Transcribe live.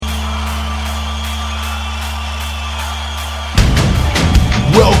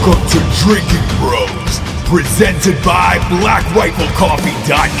Welcome to Drinking Bros, presented by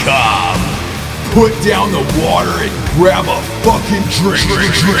BlackRifleCoffee.com. Put down the water and grab a fucking drink.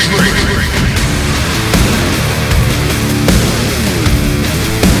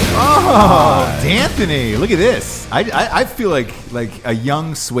 Oh, D'Anthony, look at this. I feel like a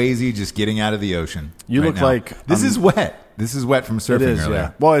young Swayze just getting out of the ocean. You right look now. like... This is wet. This is wet from surfing It is, earlier.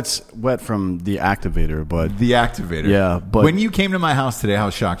 yeah. Well, it's wet from the activator, but... The activator. Yeah, but... When you came to my house today,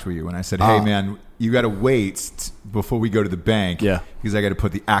 how shocked were you when I said, hey, man, you got to wait before we go to the bank because I got to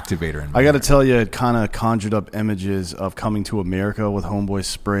put the activator in. I got to tell you, it kind of conjured up images of Coming to America with Homeboy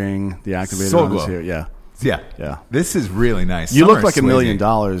spraying the activator on his hair. Yeah. Yeah. This is really nice. You look like $1 Swayze. million.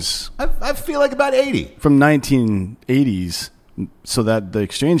 I feel like about 80. From 1980s, so that the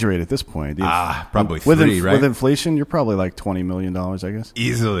exchange rate at this point. Probably with 3, right? With inflation, you're probably like $20 million, I guess.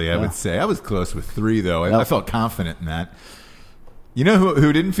 Easily, I would say. I was close with 3, though. I felt confident in that. You know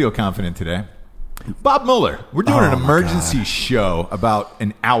who didn't feel confident today? Bob Mueller. We're doing an emergency show about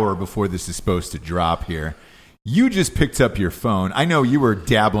an hour before this is supposed to drop here. You just picked up your phone. I know you were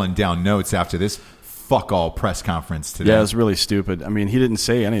dabbling down notes after this fuck all press conference today. Yeah, it was really stupid. I mean, he didn't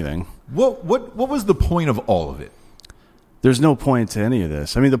say anything. What was the point of all of it? There's no point to any of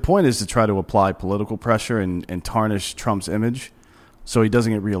this. I mean, the point is to try to apply political pressure and tarnish Trump's image so he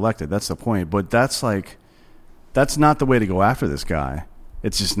doesn't get reelected. That's the point. But that's not the way to go after this guy.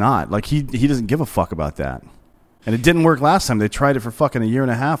 It's just not. Like, he doesn't give a fuck about that. And it didn't work last time. They tried it for fucking a year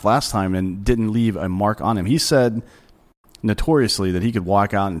and a half last time and didn't leave a mark on him. He said notoriously that he could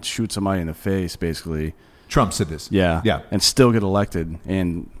walk out and shoot somebody in the face, basically. Trump said this. Yeah. And still get elected.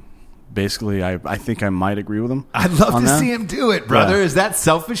 And basically, I think I might agree with him. I'd love to see him do it, brother. Yeah. Is that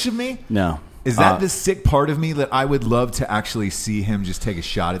selfish of me? No. Is that the sick part of me that I would love to actually see him just take a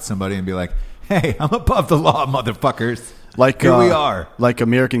shot at somebody and be like, hey, I'm above the law, motherfuckers. Like here we are. Like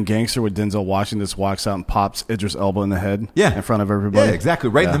American Gangster with Denzel Washington just walks out and pops Idris Elba in the head in front of everybody. Yeah, exactly.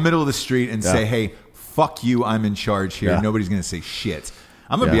 Right in the middle of the street and say, hey, fuck you, I'm in charge here. Yeah. Nobody's going to say shit.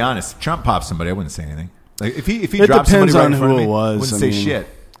 I'm going to be honest. If Trump pops somebody, I wouldn't say anything. Like if he it drops somebody right in front of me, it was. I wouldn't say shit.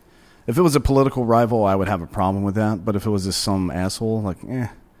 If it was a political rival, I would have a problem with that. But if it was just some asshole, like,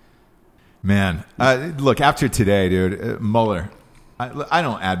 Man, look, after today, dude, Mueller, I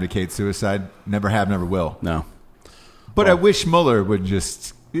don't advocate suicide. Never have, never will. No. But I wish Mueller would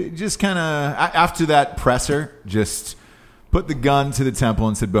just kind of, after that presser, just put the gun to the temple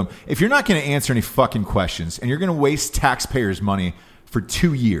and said, boom, if you're not going to answer any fucking questions and you're going to waste taxpayers' money for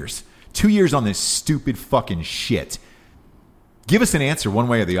 2 years on this stupid fucking shit, give us an answer one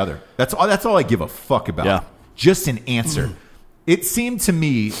way or the other. That's all I give a fuck about. Yeah. Just an answer. It seemed to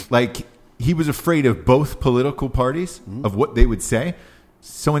me like he was afraid of both political parties, of what they would say.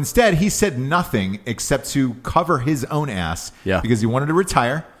 So instead, he said nothing except to cover his own ass because he wanted to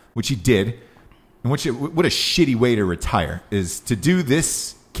retire, which he did. And what a shitty way to retire is to do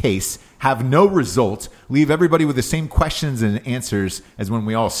this case, have no result, leave everybody with the same questions and answers as when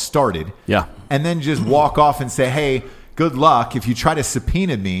we all started. Yeah. And then just walk off and say, hey, good luck. If you try to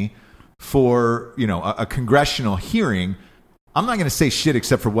subpoena me for, a congressional hearing, I'm not going to say shit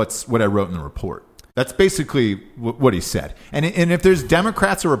except for what I wrote in the report. That's basically what he said. And if there's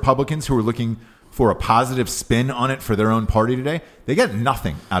Democrats or Republicans who are looking for a positive spin on it for their own party today, they get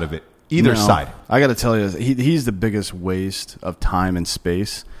nothing out of it, either side. I got to tell you, he's the biggest waste of time and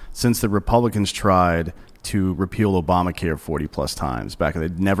space since the Republicans tried to repeal Obamacare 40-plus times back.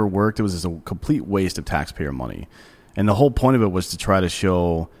 It never worked. It was just a complete waste of taxpayer money. And the whole point of it was to try to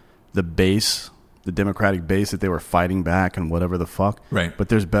show the base, the Democratic base, that they were fighting back and whatever the fuck. Right. But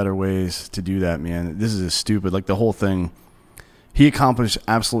there's better ways to do that, man. This is just stupid. Like, the whole thing, he accomplished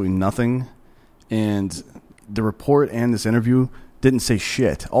absolutely nothing. And the report and this interview didn't say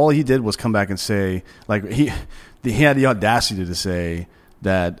shit. All he did was come back and say, like, he had the audacity to say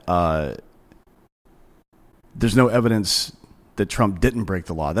that there's no evidence that Trump didn't break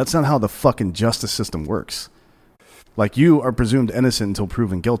the law. That's not how the fucking justice system works. Like, you are presumed innocent until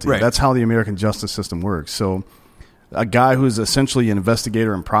proven guilty. Right. That's how the American justice system works. So a guy who's essentially an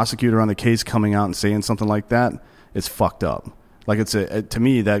investigator and prosecutor on the case coming out and saying something like that is fucked up. Like, it's to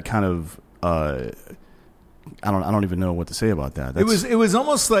me, that kind of I don't even know what to say about that. It was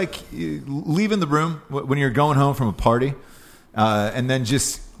almost like leaving the room when you're going home from a party, and then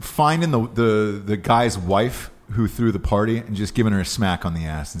just finding the guy's wife who threw the party and just giving her a smack on the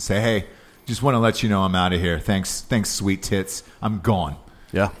ass and say, hey, just want to let you know I'm out of here. Thanks, sweet tits. I'm gone.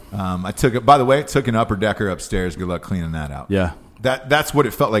 Yeah. I took an upper decker upstairs. Good luck cleaning that out. Yeah. That's what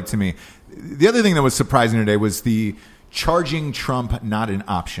it felt like to me. The other thing that was surprising today was the charging Trump not an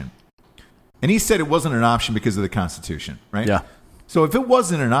option. And he said it wasn't an option because of the Constitution, right? Yeah. So if it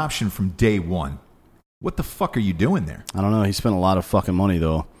wasn't an option from day one, what the fuck are you doing there? I don't know. He spent a lot of fucking money,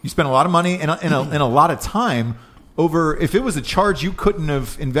 though. You spent a lot of money and a lot of time over. If it was a charge you couldn't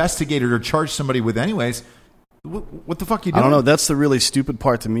have investigated or charged somebody with anyways, what the fuck are you doing? I don't know. That's the really stupid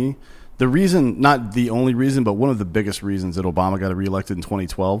part to me. The reason, not the only reason, but one of the biggest reasons that Obama got reelected in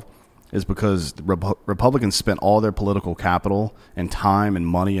 2012 is because the Republicans spent all their political capital and time and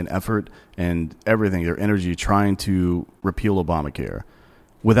money and effort and everything, their energy, trying to repeal Obamacare.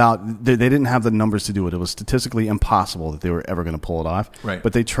 They didn't have the numbers to do it. It was statistically impossible that they were ever going to pull it off. Right.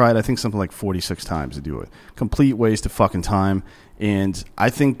 But they tried, I think, something like 46 times to do it. Complete waste of fucking time. And I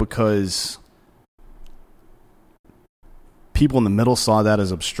think because people in the middle saw that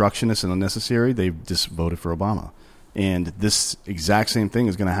as obstructionist and unnecessary, they just voted for Obama. And this exact same thing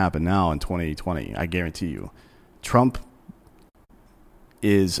is going to happen now in 2020. I guarantee you. Trump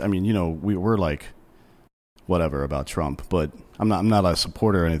is, I mean, you know, we're like whatever about Trump, but I'm not a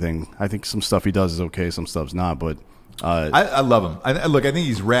supporter or anything. I think some stuff he does is okay, some stuff's not. But I love him. I think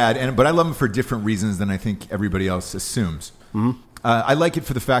he's rad, but I love him for different reasons than I think everybody else assumes. Mm-hmm. I like it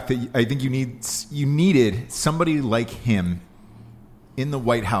for the fact that I think you needed somebody like him in the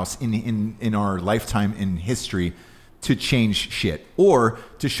White House in our lifetime in history to change shit or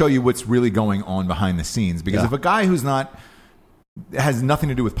to show you what's really going on behind the scenes. Because if a guy who's has nothing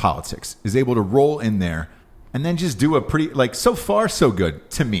to do with politics is able to roll in there and then just do a pretty, like, so far so good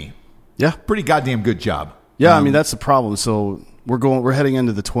to me. Yeah, pretty goddamn good job. Yeah, I mean that's the problem. So we're heading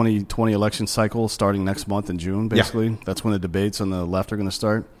into the 2020 election cycle starting next month in June. Basically, that's when the debates on the left are going to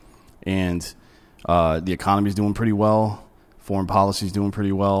start, and the economy's doing pretty well, foreign policy's doing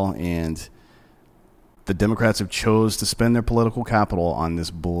pretty well, and the Democrats have chose to spend their political capital on this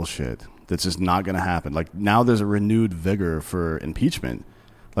bullshit that's just not going to happen. Like now, there's a renewed vigor for impeachment.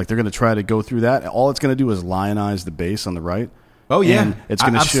 Like they're going to try to go through that. All it's going to do is lionize the base on the right. Oh yeah, and it's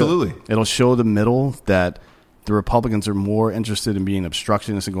going to absolutely. It'll show the middle that the Republicans are more interested in being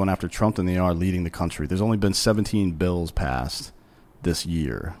obstructionists and going after Trump than they are leading the country. There's only been 17 bills passed this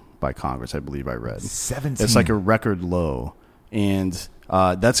year by Congress, I believe I read. 17. It's like a record low, and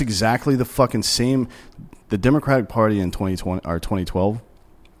that's exactly the fucking same. The Democratic Party in 2012.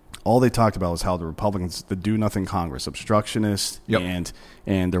 All they talked about was how the Republicans, the do-nothing Congress, obstructionist, and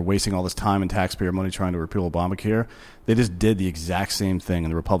they're wasting all this time and taxpayer money trying to repeal Obamacare. They just did the exact same thing,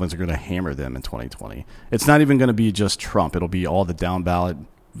 and the Republicans are going to hammer them in 2020. It's not even going to be just Trump. It'll be all the down-ballot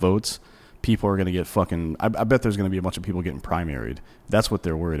votes. People are going to get fucking... I bet there's going to be a bunch of people getting primaried. That's what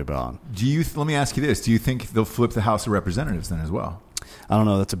they're worried about. Let me ask you this. Do you think they'll flip the House of Representatives then as well? I don't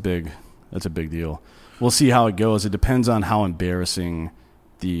know. That's a big deal. We'll see how it goes. It depends on how embarrassing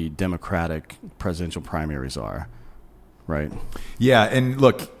the Democratic presidential primaries are, right? Yeah, and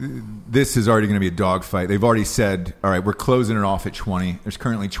look, this is already going to be a dogfight. They've already said, all right, we're closing it off at 20. There's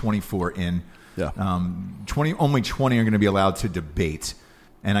currently 24 in. Yeah. Only 20 are going to be allowed to debate.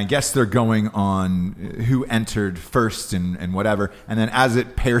 And I guess they're going on who entered first and whatever. And then as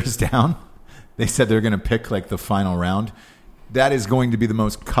it pares down, they said they're going to pick like the final round. That is going to be the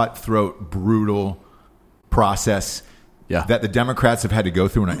most cutthroat, brutal process that the Democrats have had to go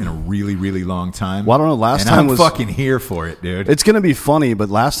through in a really, really long time. Well, I don't know. Last time I'm fucking here for it, dude. It's going to be funny, but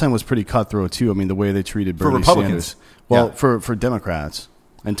last time was pretty cutthroat too. I mean, the way they treated Bernie Sanders. Well, for Democrats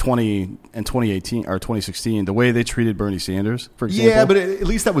in 2018 or 2016, the way they treated Bernie Sanders, for example. Yeah, but at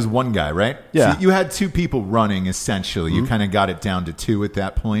least that was one guy, right? Yeah. So you had two people running essentially. You kind of got it down to two at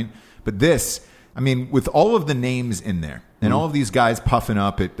that point. But this, I mean, with all of the names in there. And all of these guys puffing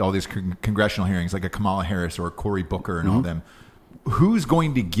up at all these congressional hearings, like a Kamala Harris or a Cory Booker and all of them, who's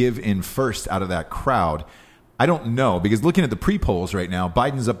going to give in first out of that crowd? I don't know, because looking at the pre-polls right now,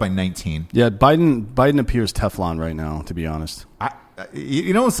 Biden's up by 19. Yeah, Biden appears Teflon right now, to be honest. I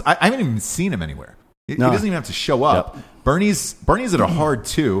haven't even seen him anywhere. He doesn't even have to show up. Yep. Bernie's at a hard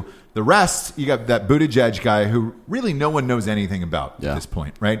 2. The rest, you got that Buttigieg guy who really no one knows anything about at this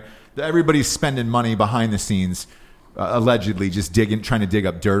point, right? Everybody's spending money behind the scenes, allegedly just trying to dig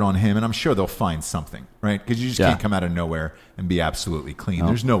up dirt on him, and I'm sure they'll find something, right? Because you just can't come out of nowhere and be absolutely clean. No.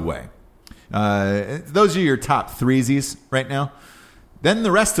 There's no way. Those are your top threesies right now. Then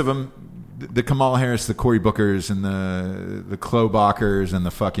the rest of them, the Kamala Harris, the Cory Bookers, and the Klobuchers, and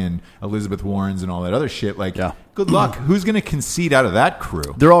the fucking Elizabeth Warrens, and all that other shit. Like, good luck. Who's going to concede out of that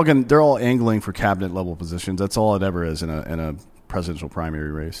crew? They're all angling for cabinet level positions. That's all it ever is in a presidential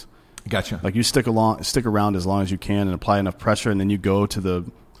primary race. Gotcha. Like you stick around as long as you can and apply enough pressure, and then you go to the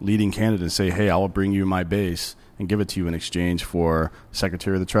leading candidate and say, "Hey, I will bring you my base and give it to you in exchange for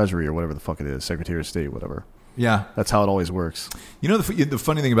Secretary of the Treasury or whatever the fuck it is, Secretary of State, whatever." Yeah. That's how it always works. You know, the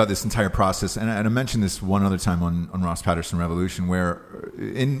funny thing about this entire process, and I mentioned this one other time on Ross Patterson Revolution, where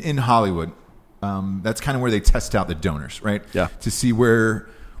in Hollywood, that's kind of where they test out the donors, right? Yeah. To see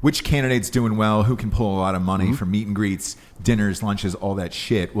which candidate's doing well, who can pull a lot of money for meet and greets, dinners, lunches, all that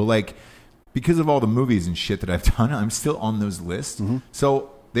shit. Well, like, because of all the movies and shit that I've done, I'm still on those lists.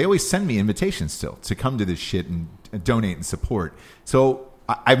 So they always send me invitations still to come to this shit and donate and support. So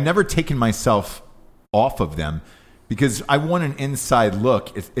I've never taken myself off of them because I want an inside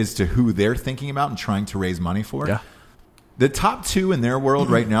look as to who they're thinking about and trying to raise money for. Yeah. The top two in their world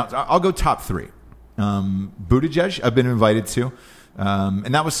right now, I'll go top three. Buttigieg, I've been invited to.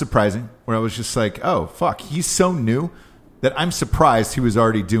 And that was surprising, where I was just like, oh, fuck, he's so new that I'm surprised he was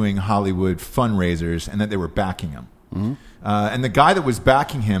already doing Hollywood fundraisers and that they were backing him. And the guy that was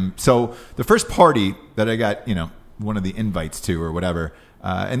backing him, so the first party that I got, one of the invites to or whatever,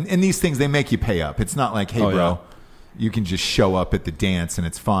 and these things, they make you pay up. It's not like, hey, bro, you can just show up at the dance and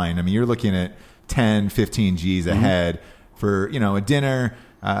it's fine. I mean, you're looking at 10, 15 G's a head for, a dinner,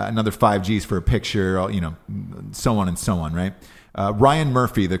 another 5 G's for a picture, so on and so on, right? Ryan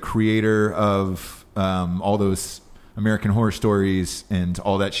Murphy, the creator of all those American Horror Stories and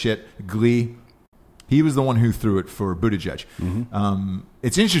all that shit, Glee, he was the one who threw it for Buttigieg.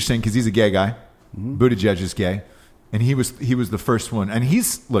 It's interesting because he's a gay guy. Buttigieg is gay. And he was the first one. And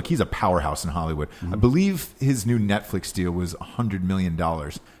he's a powerhouse in Hollywood. I believe his new Netflix deal was $100 million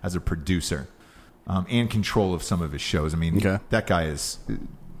as a producer and control of some of his shows. I mean, that guy is...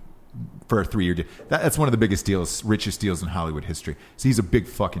 for a 3-year deal. That's one of the biggest deals, richest deals in Hollywood history. So he's a big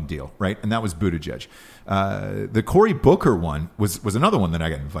fucking deal, right? And that was Buttigieg. The Cory Booker one was another one that I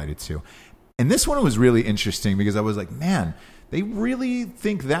got invited to. And this one was really interesting because I was like, man, they really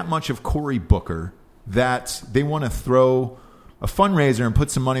think that much of Cory Booker that they want to throw a fundraiser and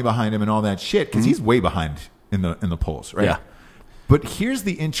put some money behind him and all that shit because he's way behind in the polls, right? Yeah. But here's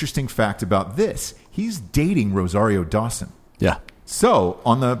the interesting fact about this. He's dating Rosario Dawson. Yeah. So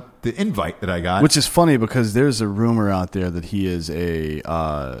on the invite that I got, which is funny because there's a rumor out there that he is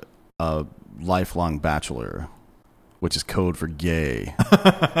a lifelong bachelor, which is code for gay,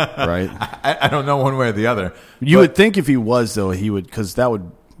 right? I don't know one way or the other. You would think if he was, though, he would, because that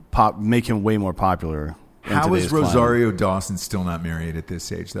would make him way more popular. How is Rosario Dawson still not married at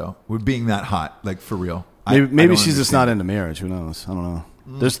this age, though? With being that hot, like for real. Maybe she's just not into marriage. Who knows? I don't know.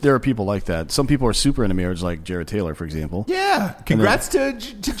 There are people like that. Some people are super into marriage, like Jared Taylor, for example. Yeah, congrats to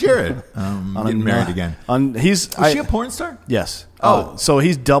Jared getting married again. Was she a porn star? Yes. Oh, so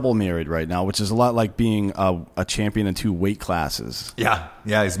he's double married right now, which is a lot like being a champion in 2 weight classes. Yeah,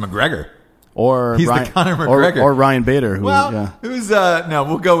 he's McGregor. Or he's the Conor McGregor. Or Ryan Bader. Who's no,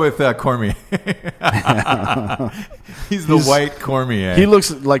 we'll go with Cormier. He's the white Cormier. He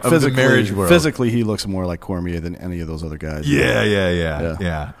looks like physically, he looks more like Cormier than any of those other guys.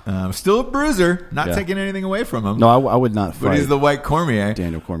 Yeah. Still a bruiser. Not taking anything away from him. No, I would not fight. But he's the white Cormier.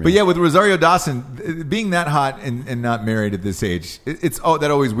 Daniel Cormier. But yeah, with Rosario Dawson being that hot and not married at this age, that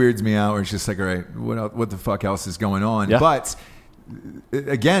always weirds me out. Where it's just like, all right, what the fuck else is going on? Yeah. But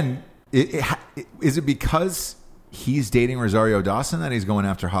again. Is it because he's dating Rosario Dawson that he's going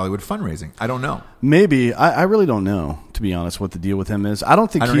after Hollywood fundraising? I don't know. Maybe. I really don't know, to be honest, what the deal with him is. I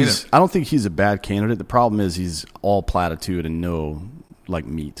don't think he's a bad candidate. The problem is he's all platitude and no like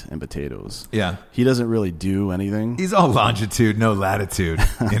meat and potatoes. Yeah. He doesn't really do anything. He's all longitude, no latitude,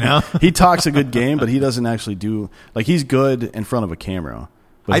 you know? He talks a good game, but he doesn't actually do like he's good in front of a camera.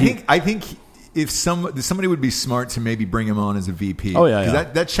 But I think if somebody would be smart to maybe bring him on as a VP. Oh, yeah.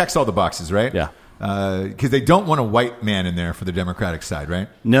 That checks all the boxes, right? Yeah. Because they don't want a white man in there for the Democratic side, right?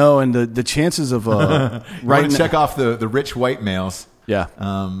 No, and the chances of check off the rich white males. Yeah.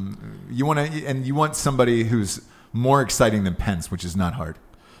 You want somebody who's more exciting than Pence, which is not hard.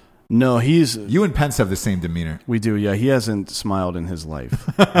 No, you and Pence have the same demeanor. We do, yeah. He hasn't smiled in his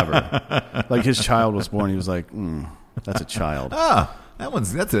life ever. Like his child was born, he was like, that's a child. Look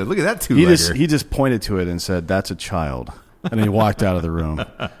at that two-legger. He just pointed to it and said, "That's a child," and he walked out of the room.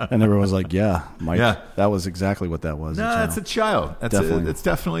 And everyone was like, "Yeah, Mike, that was exactly what that was." No, that's a child. That's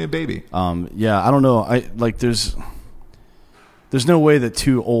definitely a baby. Yeah, I don't know. There's no way that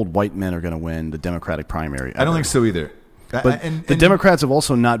 2 old white men are going to win the Democratic primary. Ever. I don't think so either. But the Democrats have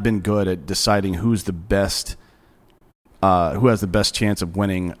also not been good at deciding who's the best, who has the best chance of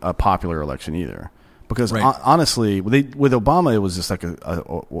winning a popular election either. Because honestly, with Obama, it was just like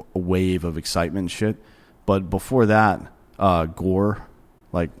a wave of excitement and shit. But before that, Gore,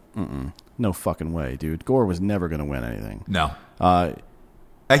 like, no fucking way, dude. Gore was never going to win anything. No.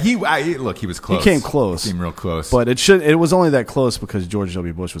 He was close. He came close. He came real close. But it was only that close because George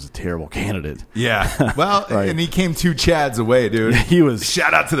W. Bush was a terrible candidate. Yeah. Well, Right. And he came 2 Chads away, dude. He was.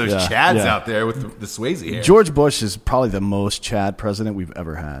 Shout out to those Chads out there with the Swayze hair. George Bush is probably the most Chad president we've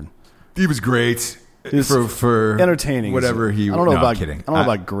ever had. He was great. For entertaining, whatever he. I don't know I'm about. kidding. I don't know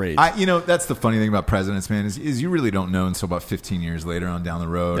about great. That's the funny thing about presidents, man, is you really don't know until about 15 years later on down the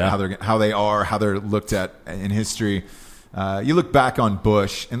road how they're looked at in history. You look back on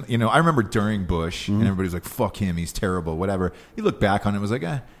Bush, and I remember during Bush, and everybody's like, "Fuck him, he's terrible," whatever. You look back on it, was like,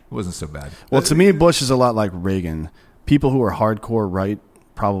 it wasn't so bad. Well, to me, Bush is a lot like Reagan. People who are hardcore right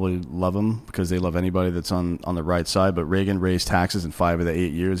probably love him because they love anybody that's on the right side. But Reagan raised taxes in 5 of the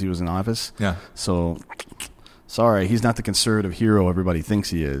 8 years he was in office. Yeah. So, sorry, he's not the conservative hero everybody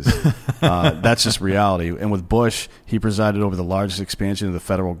thinks he is. That's just reality. And with Bush, he presided over the largest expansion of the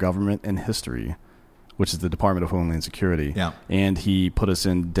federal government in history, which is the Department of Homeland Security. Yeah. And he put us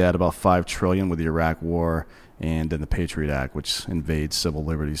in debt about $5 trillion with the Iraq War and then the Patriot Act, which invades civil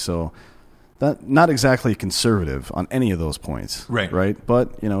liberties. So, not exactly conservative on any of those points, right? But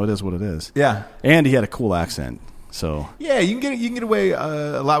it is what it is. Yeah, and he had a cool accent, so yeah, you can get away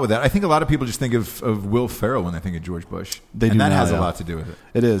a lot with that. I think a lot of people just think of Will Ferrell when they think of George Bush, and that has a lot to do with it.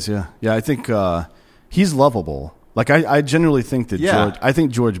 It is, yeah. I think he's lovable. Like I generally think that I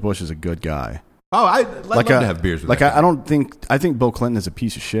think George Bush is a good guy. Oh, I'd love to have beers with that guy. I think Bill Clinton is a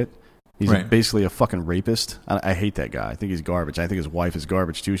piece of shit. He's basically a fucking rapist. I hate that guy. I think he's garbage. I think his wife is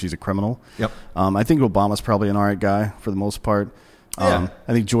garbage, too. She's a criminal. Yep. I think Obama's probably an all right guy for the most part. I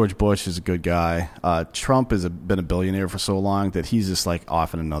think George Bush is a good guy. Trump has been a billionaire for so long that he's just like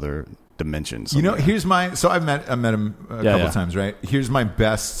off in another dimension. Here's my... So I've met him a couple of times, right? Here's my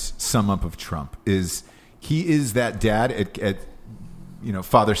best sum up of Trump is he is that dad at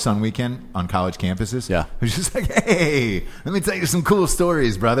father-son weekend on college campuses. Yeah. Who's just like, hey, let me tell you some cool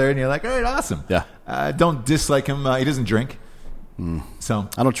stories, brother. And you're like, all right, awesome. Yeah. Don't dislike him. He doesn't drink. So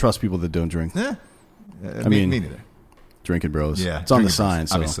I don't trust people that don't drink. Me neither. Drinking bros. Yeah. It's on the sign,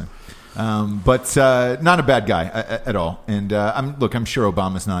 so. Obviously. But not a bad guy at all. And I'm sure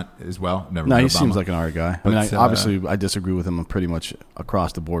Obama's not as well. Never met he Obama. seems like an alright guy. But, obviously, I disagree with him pretty much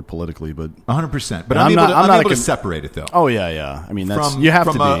across the board politically, but 100%. But I'm able to separate it, though. Oh yeah. I mean, you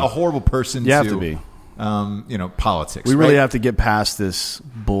have to be a horrible person. You have to be. Politics. We really have to get past this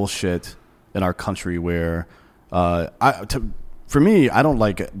bullshit in our country where, for me, I don't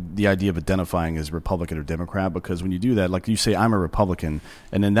like the idea of identifying as Republican or Democrat because when you do that, like you say, I'm a Republican,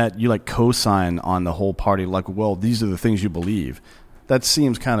 and then that you like co-sign on the whole party, like, well, these are the things you believe. That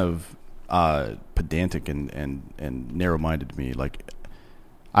seems kind of pedantic and narrow-minded to me. Like,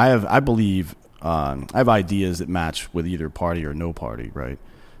 I have ideas that match with either party or no party, right?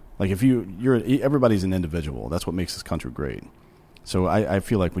 Like if everybody's an individual. That's what makes this country great. So I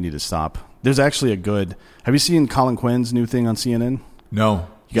feel like we need to stop. There's actually have you seen Colin Quinn's new thing on CNN? No.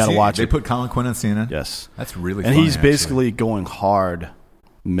 You got to watch it. They put Colin Quinn on CNN? Yes. That's really funny. And he's basically actually going hard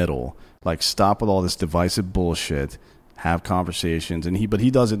middle. Like, stop with all this divisive bullshit. Have conversations. But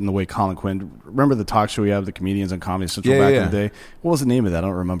he does it in the way Colin Quinn. Remember the talk show we had with the comedians on Comedy Central back in the day? What was the name of that? I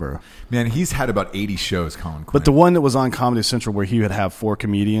don't remember. Man, he's had about 80 shows, Colin Quinn. But the one that was on Comedy Central where he would have 4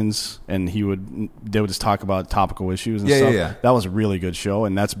 comedians and they would just talk about topical issues and stuff. Yeah. That was a really good show,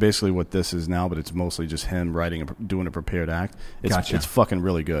 and that's basically what this is now, but it's mostly just him doing a prepared act. It's fucking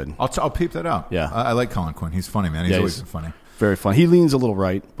really good. I'll peep that out. Yeah. I like Colin Quinn. He's funny, man. He's always been funny. Very funny. He leans a little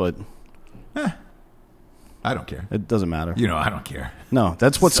right, but... I don't care. It doesn't matter. I don't care. No,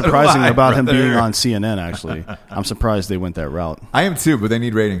 that's what's surprising about him being on CNN, actually. I'm surprised they went that route. I am too, but they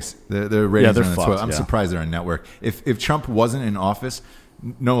need ratings. The ratings they're are on the fucked, 12. I'm surprised they're on network. If Trump wasn't in office,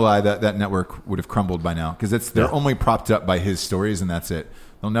 no lie, that network would have crumbled by now because they're only propped up by his stories, and that's it.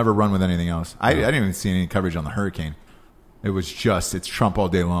 They'll never run with anything else. I didn't even see any coverage on the hurricane. It was it's Trump all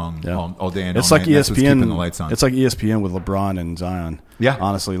day long, all day and it's all like night. ESPN. That's what's keeping the lights on. It's like ESPN with LeBron and Zion. Yeah,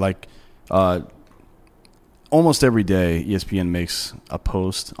 honestly, like almost every day, ESPN makes a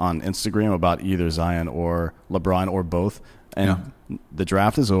post on Instagram about either Zion or LeBron or both. And the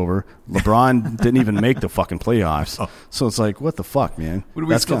draft is over. LeBron didn't even make the fucking playoffs. So it's like, what the fuck, man? What are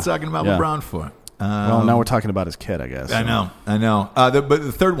we still talking about LeBron for? Well, now we're talking about his kid, I guess. I know. But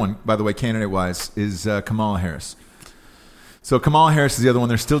the third one, by the way, candidate-wise, is Kamala Harris. So Kamala Harris is the other one.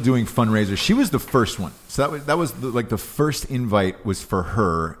 They're still doing fundraisers. She was the first one. So that was the first invite was for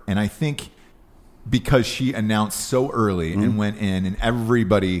her. And I think because she announced so early and went in, and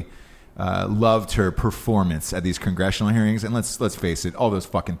everybody loved her performance at these congressional hearings. And let's face it, all those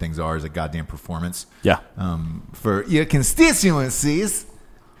fucking things is a goddamn performance. Yeah. For your constituencies.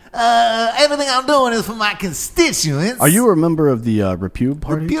 Everything I'm doing is for my constituents. Are you a member of the Repube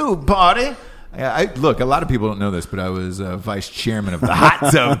Party? Repube Party. Yeah, look, a lot of people don't know this, but I was vice chairman of the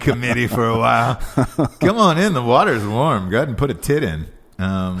hot tub committee for a while. Come on in. The water's warm. Go ahead and put a tit in.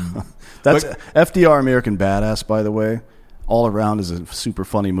 That's FDR American Badass, by the way. All around is a super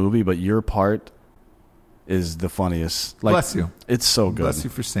funny movie, but your part is the funniest. Like, bless you. It's so good. Bless you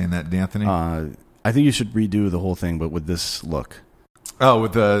for saying that, D'Anthony. I think you should redo the whole thing, but with this look. Oh,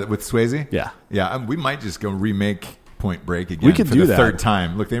 with Swayze? Yeah. Yeah, we might just go remake Point Break again. We could for do the that. third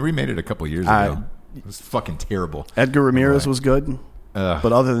time. Look, they remade it a couple years ago. It was fucking terrible. Edgar Ramirez was good.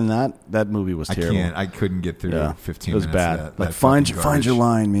 But other than that movie was terrible. I couldn't get through 15 minutes. It was bad. Of that, like, that find your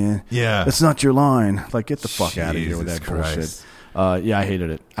line, man. Yeah. That's not your line. Like, get the fuck out of here with that Christ. bullshit. Yeah, I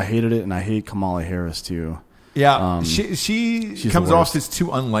hated it. I hated it, and I hate Kamala Harris, too. Yeah, she comes off as too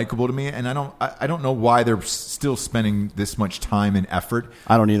unlikable to me, and I don't know why they're still spending this much time and effort.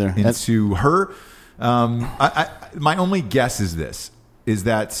 I don't either. Into her. My only guess is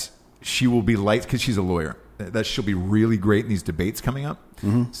that she will be light because she's a lawyer. That she'll be really great in these debates coming up.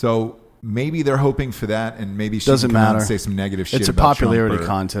 Mm-hmm. So maybe they're hoping for that, and maybe she can come out and say some negative shit. It's a about popularity Trump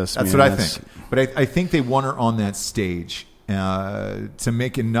contest. That's what I think. But I think they want her on that stage to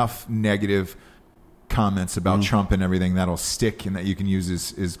make enough negative comments about Trump and everything that'll stick and that you can use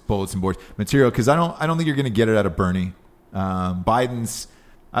as bulletin board material. Because I don't think you're going to get it out of Bernie. Biden's.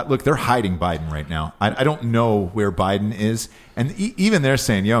 Look, they're hiding Biden right now. I don't know where Biden is. And even they're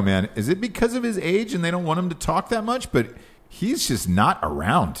saying, yo, man, is it because of his age and they don't want him to talk that much? But he's just not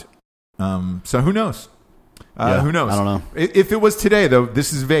around. So who knows? Who knows? I don't know. If it was today, though,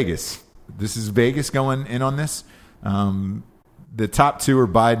 this is Vegas. This is Vegas going in on this. The top two are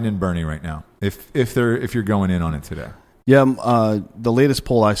Biden and Bernie right now, if you're going in on it today. Yeah, the latest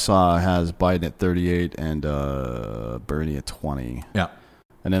poll I saw has Biden at 38 and Bernie at 20. Yeah.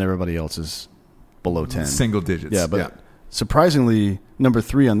 And then everybody else is below 10. Single digits. Yeah, but surprisingly, number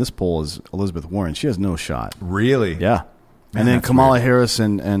 3 on this poll is Elizabeth Warren. She has no shot. Really? Yeah. Man, and then Kamala Harris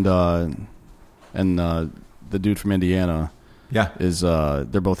and the dude from Indiana. Yeah.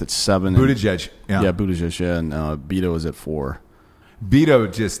 They're both at 7. Buttigieg. Yeah, Buttigieg. Yeah, and Beto is at 4.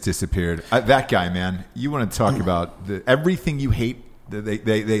 Beto just disappeared. That guy, man. You want to talk about everything you hate.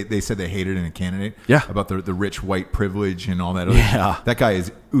 They said they hated in a candidate. Yeah. About the rich white privilege and all that. Yeah. That guy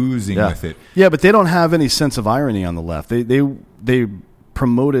is oozing with it. Yeah, but they don't have any sense of irony on the left. They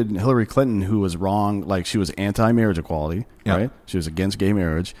promoted Hillary Clinton, who was wrong. Like, she was anti-marriage equality, right? She was against gay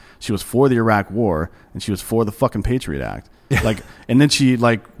marriage. She was for the Iraq War, and she was for the fucking Patriot Act. Like, and then she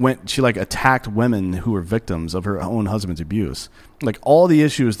attacked women who were victims of her own husband's abuse. Like, all the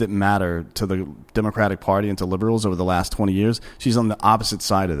issues that matter to the Democratic Party and to liberals over the last 20 years, she's on the opposite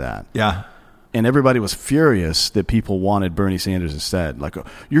side of that. Yeah. And everybody was furious that people wanted Bernie Sanders instead. Like,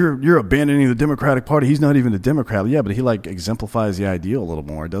 you're abandoning the Democratic Party. He's not even a Democrat. Yeah, but he exemplifies the ideal a little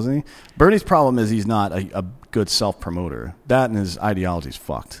more, doesn't he? Bernie's problem is he's not a good self-promoter. That and his ideology is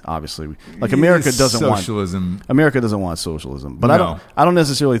fucked, obviously. Like, America doesn't want socialism. America doesn't want socialism. But no. I don't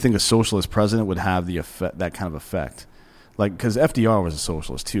necessarily think a socialist president would have that kind of effect. Like, because FDR was a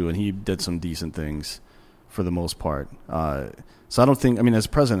socialist too, and he did some decent things for the most part. So I don't think, as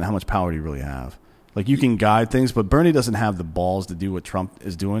president, how much power do you really have? Like, you can guide things, but Bernie doesn't have the balls to do what Trump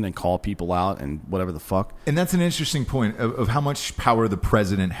is doing and call people out and whatever the fuck. And that's an interesting point of how much power the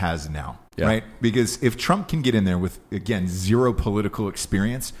president has now, right? Because if Trump can get in there with, again, zero political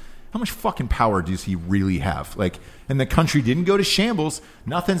experience, how much fucking power does he really have? Like, and the country didn't go to shambles.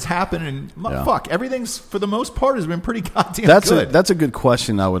 Nothing's happened. And fuck, everything's, for the most part, has been pretty goddamn good. That's a good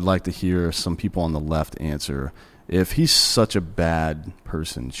question I would like to hear some people on the left answer. If he's such a bad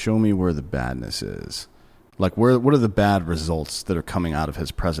person, show me where the badness is. Like, what are the bad results that are coming out of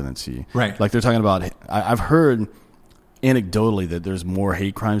his presidency? Right. Like, they're talking about, I've heard anecdotally that there's more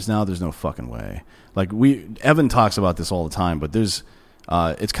hate crimes now. There's no fucking way. Like, Evan talks about this all the time, but there's,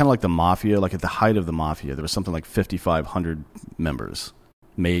 it's kind of like the mafia. Like, at the height of the mafia, there was something like 5,500 members,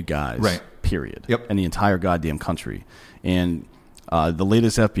 made guys, right? Period. Yep. In the entire goddamn country. And the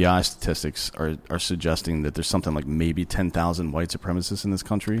latest FBI statistics are suggesting that there's something like maybe 10,000 white supremacists in this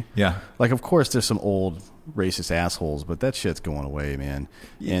country. Yeah. Like, of course, there's some old racist assholes, but that shit's going away, man.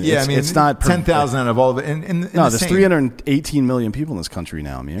 And it's not 10,000 out of all of it. And there's 318 million people in this country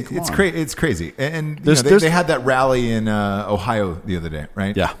now, man. It's crazy. And they had that rally in Ohio the other day,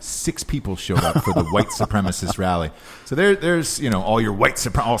 right? Yeah. 6 people showed up for the white supremacist rally. So there's all your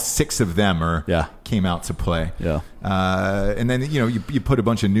all 6 of them came out to play. Yeah. And then you put a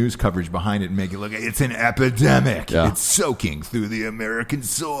bunch of news coverage behind it and make it look, it's an epidemic. Yeah. It's soaking through the American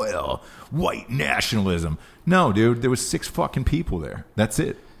soil. White nationalism. No, dude, there was 6 fucking people there. That's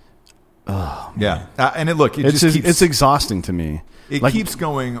it. Oh, yeah. And it's exhausting to me. It keeps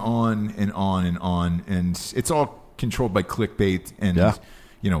going on and on and on, and it's all controlled by clickbait and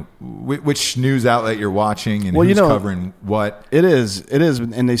which news outlet you're watching and who's covering what. It is,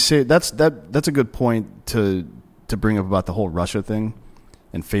 and they say that's a good point to bring up about the whole Russia thing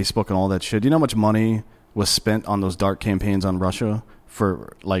and Facebook and all that shit. Do you know how much money was spent on those dark campaigns on Russia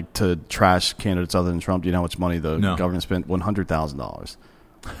for to trash candidates other than Trump? Do you know how much money the government spent? $100,000.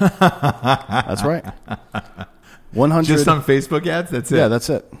 That's right. 100 just on Facebook ads. That's it. Yeah, that's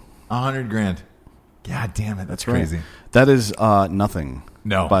it. $100,000. God damn it, that's crazy. Right. That is nothing.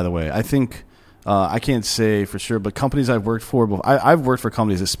 No, by the way, I think I can't say for sure, but companies I've worked for, I've worked for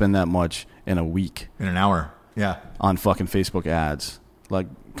companies that spend that much in a week, in an hour, on fucking Facebook ads. Like,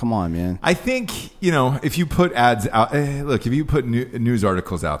 come on, man. I think if you put ads out, if you put news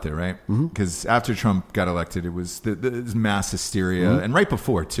articles out there, right? Because after Trump got elected, it was this mass hysteria, and right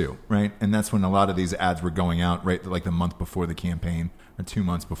before too, right? And that's when a lot of these ads were going out, right? Like the month before the campaign or 2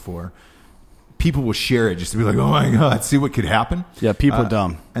 months before. People will share it just to be like, oh my God, see what could happen. Yeah, people are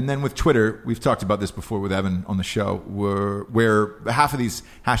dumb. And then with Twitter, we've talked about this before with Evan on the show, where half of these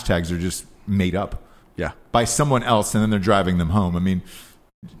hashtags are just made up by someone else, and then they're driving them home. I mean,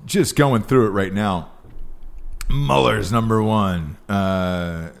 just going through it right now, Mueller's number one.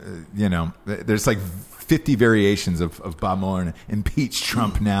 There's like 50 variations of Bob Mueller and impeach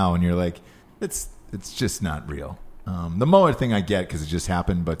Trump now, and you're like, it's just not real. The Mueller thing I get because it just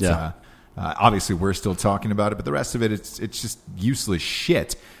happened, but obviously we're still talking about it. But the rest of it, it's just useless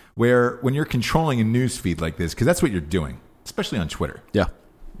shit. Where when you're controlling a news feed like this, because that's what you're doing, especially on Twitter. Yeah.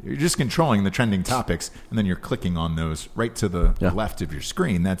 You're just controlling the trending topics, and then you're clicking on those right to the left of your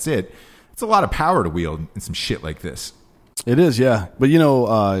screen. That's it. It's a lot of power to wield in some shit like this. It is, yeah. But,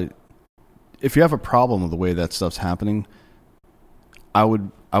 if you have a problem with the way that stuff's happening, I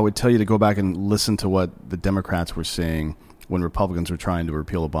would tell you to go back and listen to what the Democrats were saying when Republicans were trying to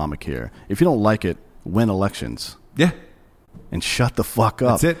repeal Obamacare. If you don't like it, win elections. Yeah. And shut the fuck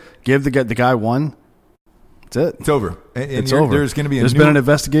up. That's it. Give the guy one. That's it. It's over. It's over. There's going to be There's been an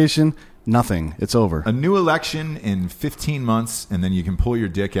investigation. Nothing. It's over. A new election in 15 months, and then you can pull your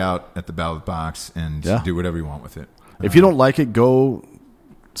dick out at the ballot box and do whatever you want with it. If you don't like it, go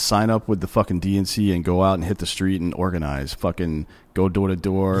sign up with the fucking DNC and go out and hit the street and organize. Fucking go door to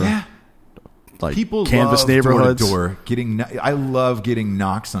door. Yeah. Like people canvas love neighborhoods. Door to door. I love getting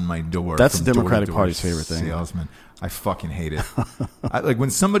knocks on my door. That's the Democratic door-to-door Party's favorite thing. Salesman. I fucking hate it. Like when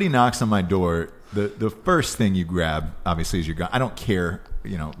somebody knocks on my door, the first thing you grab, obviously, is your gun. I don't care.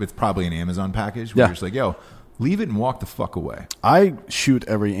 It's probably an Amazon package. Where you're just like, yo, leave it and walk the fuck away. I shoot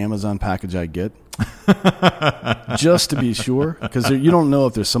every Amazon package I get just to be sure, because you don't know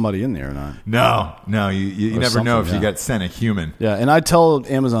if there's somebody in there or not. No, you never know if you got sent a human. Yeah, and I tell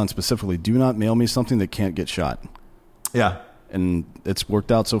Amazon specifically, do not mail me something that can't get shot. Yeah. And it's worked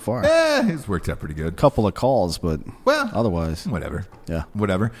out so far. It's worked out pretty good. Couple of calls, but otherwise. Whatever. Yeah.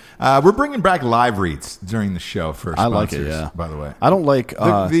 Whatever. We're bringing back live reads during the show for sponsors, I like it, yeah. By the way. I don't like...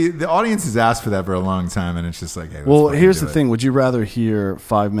 the audience has asked for that for a long time, and it's just like, hey, well, here's the thing. Would you rather hear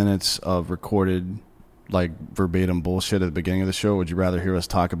 5 minutes of recorded, like, verbatim bullshit at the beginning of the show, or would you rather hear us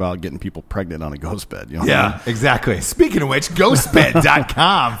talk about getting people pregnant on a ghost bed? You know what I mean? Exactly. Speaking of which,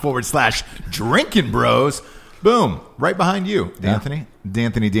 ghostbed.com/drinking bros. Boom. Right behind you, D'Anthony.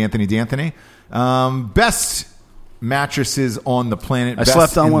 D'Anthony. Best mattresses on the planet. I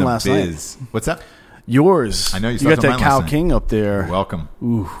slept on one last night. What's that? Yours. I know you got slept on that Cow King up there. You're welcome.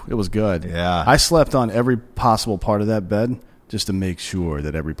 Ooh, it was good. Yeah. I slept on every possible part of that bed just to make sure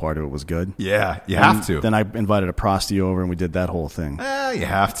that every part of it was good. Yeah, you have to. Then I invited a prosty over and we did that whole thing. You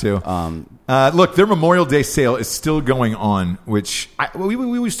have to. Look, their Memorial Day sale is still going on, which we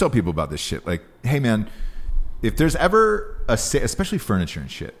always tell people about this shit. Like, hey, man, if there's ever a sale, especially furniture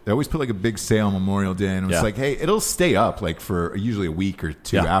and shit, they always put like a big sale on Memorial Day, and it's like, hey, it'll stay up like for usually a week or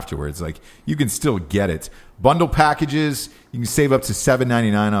two afterwards. Like, you can still get it. Bundle packages, you can save up to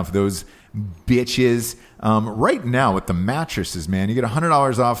 $7.99 off those bitches. Right now with the mattresses, man, you get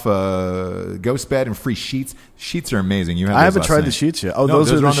 $100 off a ghost bed and free sheets. Sheets are amazing. I haven't tried the sheets yet. Oh, no,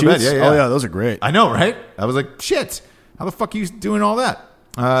 those are the sheets? Bed. Yeah. Oh, yeah, those are great. I know, right? I was like, shit, how the fuck are you doing all that?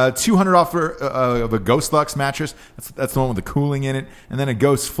 $200 off of a Ghost Lux mattress. That's the one with the cooling in it. And then a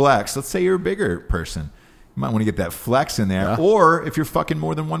Ghost Flex. Let's say you're a bigger person. You might want to get that flex in there. Yeah. Or if you're fucking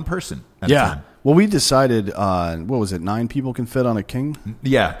more than one person at a time. Well, we decided, what was it, 9 people can fit on a king?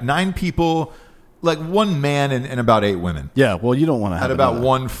 Yeah, 9 people, like one man and about 8 women. Yeah, well, you don't want to have at about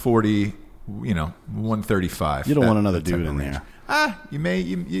 140, 135. You don't want another dude in there. You may,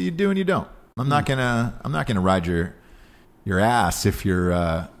 you do and you don't. I'm not gonna ride your ass if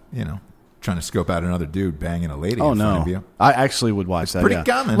you're trying to scope out another dude banging a lady Oh in front no, of you. I actually would watch that. Pretty yeah.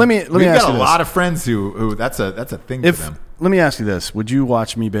 common. Let me We've ask got you a this. lot of friends who that's a thing for them. Let me ask you this: would you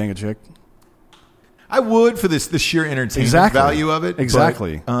watch me bang a chick? I would for the sheer entertainment value of it.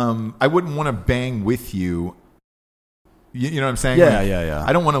 Exactly. But, I wouldn't want to bang with you. You know what I'm saying? Yeah.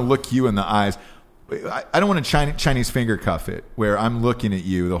 I don't want to look you in the eyes. I don't want to Chinese finger cuff it where I'm looking at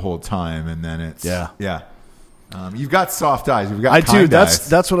you the whole time and then it's yeah. You've got soft eyes. You've got kind eyes.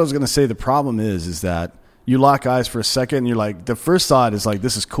 That's what I was going to say. The problem is that you lock eyes for a second and you're like, the first thought is like,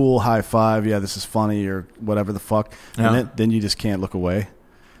 this is cool, high five, yeah, this is funny or whatever the fuck. And then you just can't look away.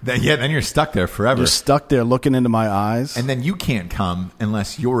 Then you're stuck there forever. You're stuck there looking into my eyes. And then you can't come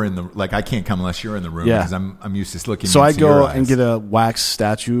unless you're in the I can't come unless you're in the room because I'm used to looking. So into I go your eyes. and get a wax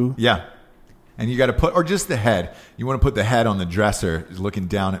statue. Yeah. And you got to put, or just the head. You want to put the head on the dresser, looking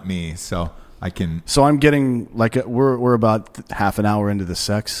down at me, so I can. So I'm getting we're about half an hour into the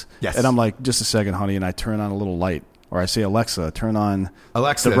sex. Yes. And I'm like, just a second, honey, and I turn on a little light, or I say, Alexa, turn on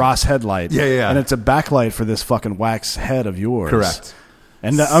the Ross headlight. Yeah. And it's a backlight for this fucking wax head of yours. Correct.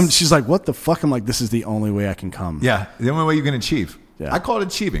 And she's like, what the fuck? I'm like, this is the only way I can come. Yeah, the only way you can achieve. Yeah. I call it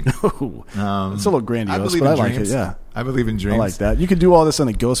achieving. It's a little grandiose, but I like dreams. it. Yeah, I believe in dreams. I like that. You can do all this on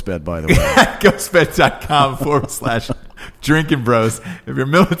a ghost bed, by the way. Ghostbed.com/drinking bros. If you're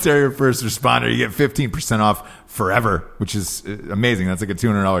military or first responder, you get 15% off forever, which is amazing. That's like a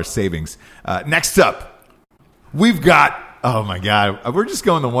 $200 savings. Next up, we've got, oh my God, we're just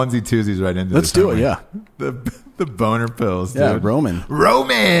going the onesie twosies right into Let's this. do it, yeah. The boner pills, dude. Yeah, Roman.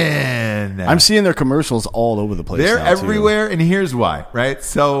 I'm seeing their commercials all over the place. They're now, everywhere, and here's why, right?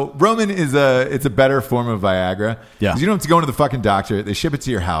 So Roman is a better form of Viagra. Yeah. 'Cause you don't have to go into the fucking doctor. They ship it to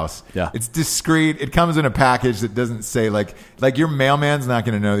your house. Yeah. It's discreet. It comes in a package that doesn't say like your mailman's not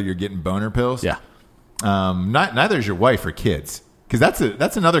going to know that you're getting boner pills. Yeah. Neither is your wife or kids, because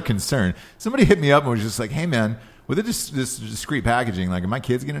that's another concern. Somebody hit me up and was just like, "Hey man, with this discreet packaging, like, are my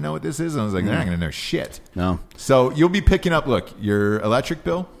kids going to know what this is?" And I was like, they're not going to know shit. No. So you'll be picking up, look, your electric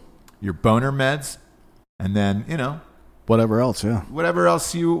bill, your boner meds, and then, Whatever else, yeah.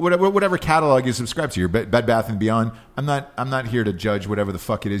 whatever catalog you subscribe to, your Bed Bath and Beyond. I'm not here to judge whatever the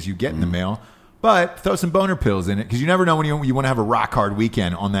fuck it is you get in the mail, but throw some boner pills in it, because you never know when you want to have a rock hard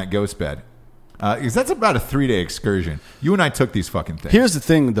weekend on that ghost bed. Because that's about a 3-day excursion. You and I took these fucking things. Here's the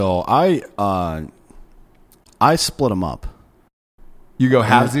thing, though. I split them up. You go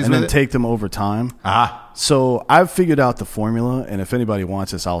halvesies and with then it? take them over time. So I've figured out the formula, and if anybody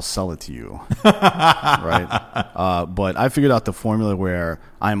wants this, I'll sell it to you. Right? But I figured out the formula where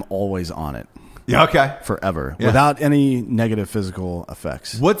I'm always on it. Yeah, okay. Forever. Yeah. Without any negative physical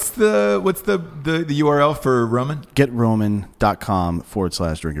effects. What's the URL for Roman?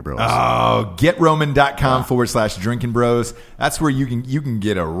 GetRoman.com/Drinking Bros. Oh, GetRoman.com/Drinking Bros. That's where you can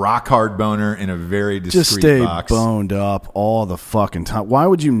get a rock hard boner in a very discreet Just stay box. boned up all the fucking time. Why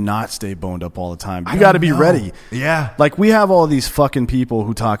would you not stay boned up all the time? You got to be ready. Yeah. Like, we have all these fucking people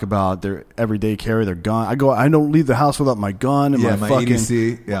who talk about their everyday carry, their gun. I don't leave the house without my gun and my fucking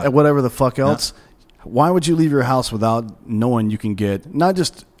ADC, whatever the fuck else. Yeah. Why would you leave your house without knowing you can get, not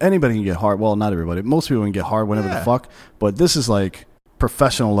just anybody can get hard. Well, not everybody. Most people can get hard whenever the fuck. But this is like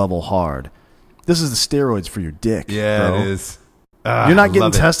professional level hard. This is the steroids for your dick. Yeah, bro. it is. You're not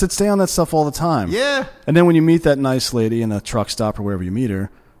getting tested. Stay on that stuff all the time. Yeah. And then when you meet that nice lady in a truck stop or wherever you meet her,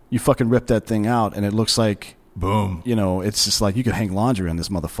 you fucking rip that thing out and it looks like, boom. It's just like you could hang laundry on this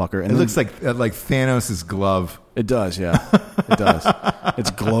motherfucker. And it looks like Thanos' glove. It does, yeah. It does.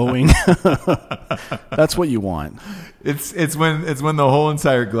 It's glowing. That's what you want. It's when the whole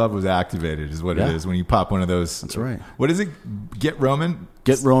entire glove was activated is what it is when you pop one of those. That's right. What is it? Get Roman?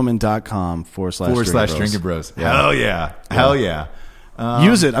 GetRoman.com/Drinking Bros. Yeah. Hell yeah. Hell yeah.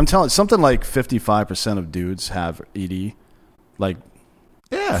 Use it. I'm telling you, something like 55% of dudes have ED. Like,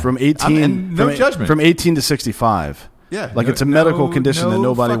 from 18 no judgment. From 18 to 65. Yeah. Like, it's a medical condition that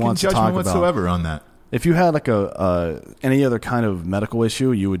nobody wants to talk about. Whatsoever on that. If you had like any other kind of medical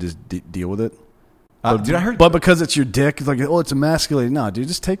issue, you would just deal with it. Dude, I heard, but because it's your dick, it's like, it's emasculating. No, dude,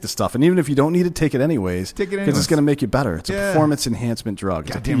 just take the stuff. And even if you don't need it, take it anyways. Because it's going to make you better. It's a performance enhancement drug.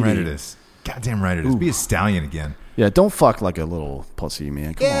 Goddamn right it is. Be a stallion again. Yeah, don't fuck like a little pussy,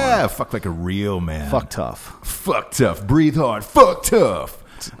 man. Come on. Yeah, fuck like a real man. Fuck tough. Fuck tough. Breathe hard. Fuck tough.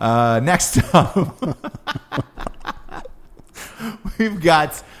 Next up, we've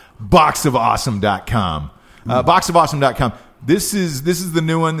got boxofawesome.com. Boxofawesome.com. This is the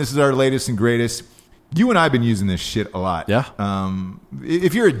new one. This is our latest and greatest. You and I have been using this shit a lot. Yeah.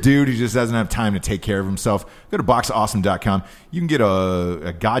 If you're a dude who just doesn't have time to take care of himself, go to boxofawesome.com. You can get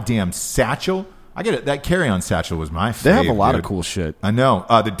a goddamn satchel I get it. That carry-on satchel was my favorite. They have a lot of cool shit. I know.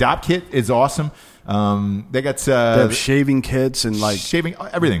 The DOP kit is awesome. They got they have shaving kits and like shaving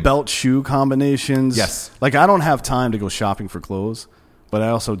everything, belt shoe combinations. Yes. Like I don't have time to go shopping for clothes, but I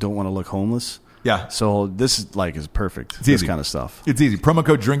also don't want to look homeless. Yeah. So this is perfect. It's this easy. kind of stuff. It's easy. Promo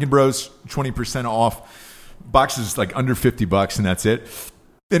code Drinking Bros, 20% off. Box is like under $50, and that's it.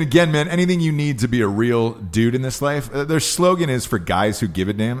 And again, man, anything you need to be a real dude in this life, their slogan is for guys who give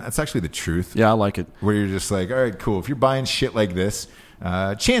a damn. That's actually the truth. Yeah, I like it. Where you're just like, all right, cool. If you're buying shit like this,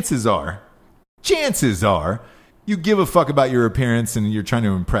 chances are, you give a fuck about your appearance and you're trying to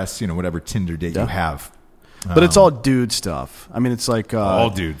impress, whatever Tinder date you have. But it's all dude stuff. I mean, it's like all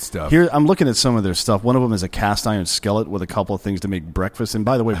dude stuff. Here, I'm looking at some of their stuff. One of them is a cast iron skillet with a couple of things to make breakfast. And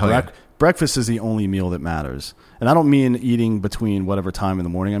by the way, breakfast is the only meal that matters. And I don't mean eating between whatever time in the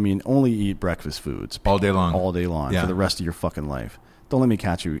morning. I mean only eat breakfast foods all day long for the rest of your fucking life. Don't let me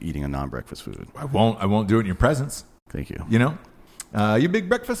catch you eating a non-breakfast food. I won't do it in your presence. Thank you. You a big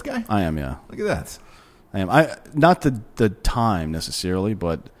breakfast guy? I am. Yeah. Look at that. I am. Not the time necessarily,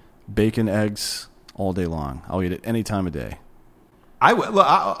 but bacon, eggs. All day long. I'll eat it any time of day.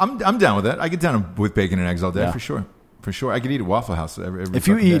 I'm down with that. I get down with bacon and eggs all day for sure. For sure. I could eat at Waffle House every If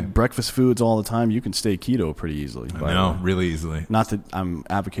you eat day. breakfast foods all the time, you can stay keto pretty easily. I know, really easily. Not that I'm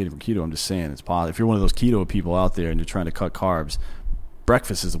advocating for keto. I'm just saying it's possible. If you're one of those keto people out there and you're trying to cut carbs,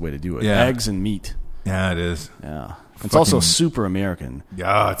 breakfast is the way to do it. Yeah. Eggs and meat. Yeah, it is. Yeah. It's also super American.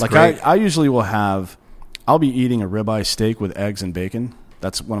 Yeah, it's like great. I usually will I'll be eating a ribeye steak with eggs and bacon.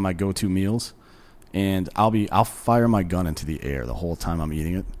 That's one of my go-to meals. And I'll fire my gun into the air the whole time I'm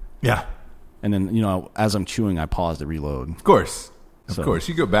eating it. Yeah. And then, as I'm chewing, I pause to reload. Of course. Of course.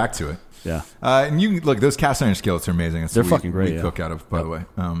 You go back to it. Yeah. And you look, those cast iron skillets are amazing. They're fucking great. We cook out of, by the way,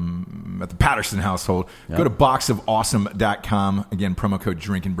 at the Patterson household. Yep. Go to boxofawesome.com. Again, promo code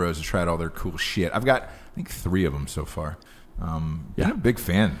Drinking Bros to try out all their cool shit. I've got, I think, 3 of them so far. I'm a big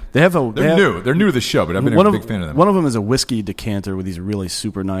fan. They're new. They're new to the show, but I've been a big fan of them. One of them is a whiskey decanter with these really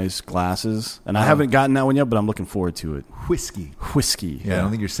super nice glasses, and I haven't gotten that one yet, but I'm looking forward to it. Whiskey. Yeah, I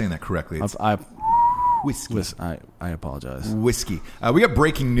don't think you're saying that correctly. Whiskey. I apologize. Whiskey. We got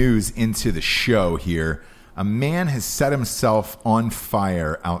breaking news into the show here. A man has set himself on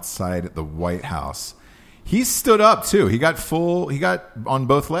fire outside the White House. He stood up too. He got on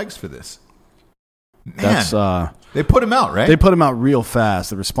both legs for this. Man, they put him out, right? They put him out real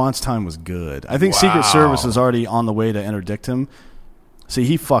fast. The response time was good. I think Secret Service is already on the way to interdict him. See,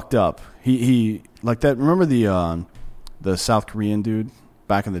 he fucked up. He like that. Remember the South Korean dude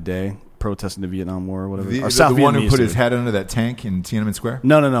back in the day protesting the Vietnam War or whatever? The one who put his head under that tank in Tiananmen Square?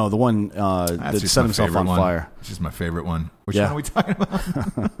 No. The one that set himself on fire. It's just my favorite one. Which one are we talking about?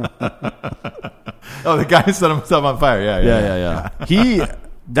 Oh, the guy who set himself on fire. Yeah.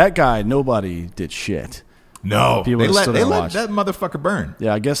 That guy, nobody did shit. No, they let that motherfucker burn.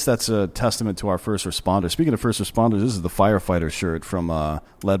 Yeah, I guess that's a testament to our first responders. Speaking of first responders, this is the firefighter shirt from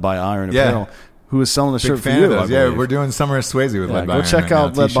Led by Iron Apparel, who is selling the shirt for you. We're doing Summer of Swayze with Led by Iron. Go check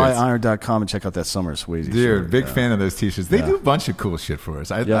out ledbyiron.com and check out that Summer of Swayze shirt. Dude, big fan of those t-shirts. They do a bunch of cool shit for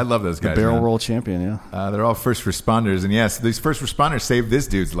us. I love those guys. The barrel roll champion, they're all first responders. And yes, these first responders saved this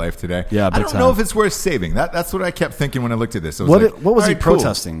dude's life today. Yeah, I don't know if it's worth saving. That's what I kept thinking when I looked at this. What was he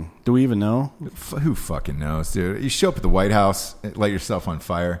protesting? Cool. Do we even know? Who fucking knows, dude? You show up at the White House, light yourself on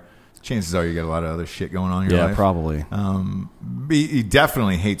fire. Chances are you got a lot of other shit going on in your life. Yeah, probably. He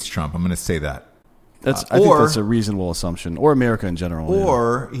definitely hates Trump. I'm going to say that. I think that's a reasonable assumption, or America in general.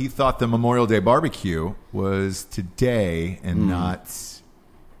 Or he thought the Memorial Day barbecue was today and not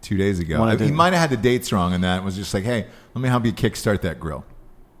 2 days ago. He might have had the dates wrong, and that was just like, hey, let me help you kickstart that grill.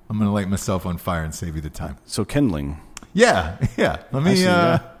 I'm going to light myself on fire and save you the time. So kindling. Yeah. Let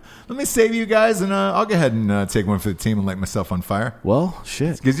me save you guys, and I'll go ahead and take one for the team and light myself on fire. Well,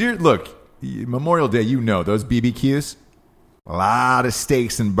 shit. Because Memorial Day, those BBQs. A lot of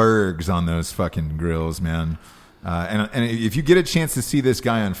steaks and burgers on those fucking grills, man. And if you get a chance to see this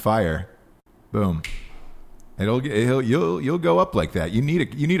guy on fire, boom, you'll go up like that. You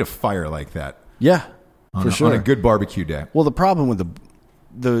need a fire like that. Yeah, for sure. On a good barbecue day. Well, the problem with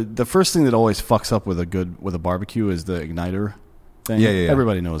the first thing that always fucks up with a barbecue is the igniter thing. Yeah.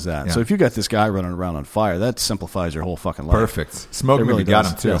 Everybody knows that. Yeah. So if you got this guy running around on fire, that simplifies your whole fucking life. Perfect. Smoke him really if you got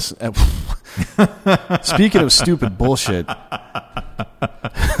him too. Yes. Speaking of stupid bullshit.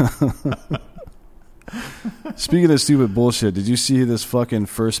 Speaking of stupid bullshit, did you see this fucking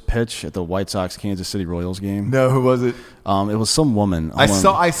first pitch at the White Sox Kansas City Royals game? No, who was it? It was some woman. I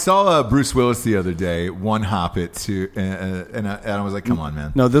saw Bruce Willis the other day one hop it to, and I was like, come on,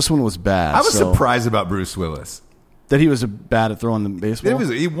 man. No, this one was bad. I was surprised about Bruce Willis. That he was bad at throwing the baseball?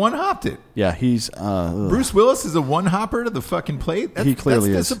 He one-hopped it. Yeah, he's... Bruce Willis is a one-hopper to the fucking plate? He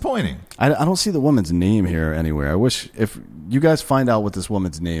clearly that's is. disappointing. I don't see the woman's name here anywhere. I wish if you guys find out what this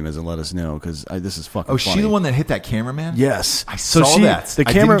woman's name is and let us know, because this is fucking funny. She the one that hit that cameraman? Yes. I saw that.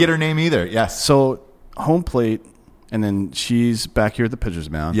 I didn't get her name either. Yes. So, home plate, and then she's back here at the pitcher's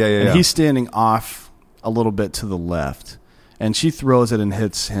mound. Yeah. He's standing off a little bit to the left. And she throws it and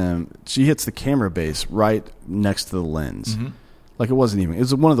hits him. She hits the camera base right next to the lens. Mm-hmm. Like it was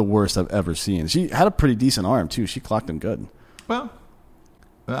one of the worst I've ever seen. She had a pretty decent arm, too. She clocked him good. Well,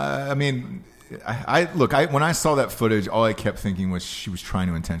 I mean, when I saw that footage, all I kept thinking was she was trying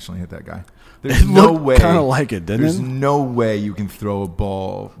to intentionally hit that guy. There's no way. Kind of like it, didn't it? There's no way you can throw a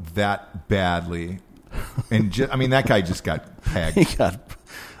ball that badly. And that guy just got pegged.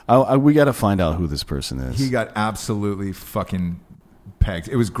 We got to find out who this person is. He got absolutely fucking pegged.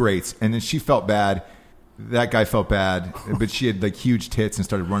 It was great. And then she felt bad. That guy felt bad. But she had like huge tits and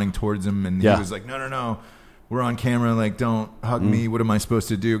started running towards him. And he was like, no. We're on camera. Like, don't hug me. What am I supposed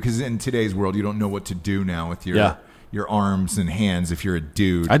to do? Because in today's world, you don't know what to do now with your arms and hands if you're a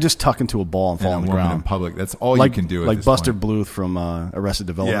dude. I just tuck into a ball and fall on the ground. In public. That's all you can do at like this Buster point. Bluth from Arrested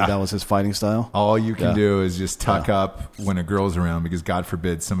Development. That was his fighting style. All you can do is just tuck up when a girl's around because God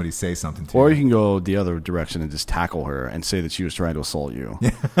forbid somebody say something to you. Or you can go the other direction and just tackle her and say that she was trying to assault you.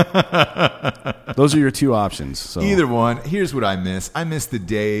 Those are your two options. So. Either one. Here's what I miss. I miss the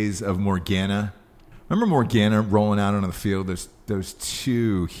days of Morgana. Remember Morgana rolling out onto the field? Those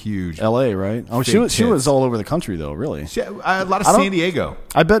two huge L.A., right? Oh, she was all over the country, though, really. A lot of San Diego.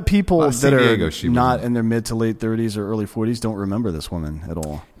 I bet people that are not in their mid to late 30s or early 40s don't remember this woman at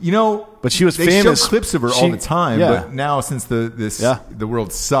all. But she was famous. They show clips of her all the time, but now since the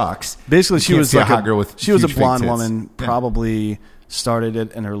world sucks, basically she was like a hot girl with she was a blonde tits. woman, probably started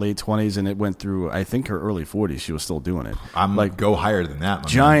it in her late 20s, and it went through, I think, her early 40s. She was still doing it. I'm like, go higher than that.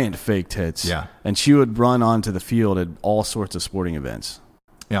 Giant fake tits. Yeah. And she would run onto the field at all sorts of sporting events.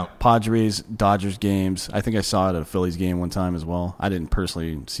 Yeah. Padres, Dodgers games. I think I saw it at a Phillies game one time as well. I didn't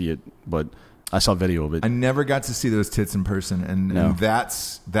personally see it, but I saw video of it. I never got to see those tits in person, and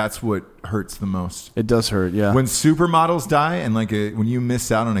that's what hurts the most. It does hurt, yeah. When supermodels die, and when you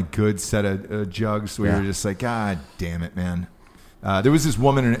miss out on a good set of jugs, where you're just like, God damn it, man. There was this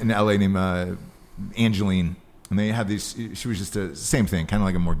woman in L.A. named Angeline, and they had these. She was just the same thing, kind of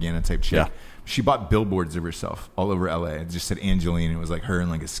like a Morgana type chick. Yeah. She bought billboards of herself all over L.A. It just said Angeline. It was like her in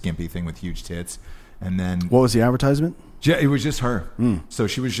like a skimpy thing with huge tits. And then what was the advertisement? It was just her. So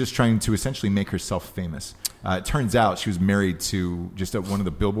she was just trying to essentially make herself famous. It turns out she was married to just one of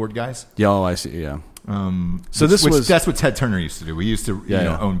the billboard guys. Yeah, oh, I see. Yeah. That's what Ted Turner used to do. We used to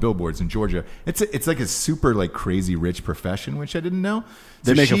own billboards in Georgia. It's like a super like crazy rich profession, which I didn't know.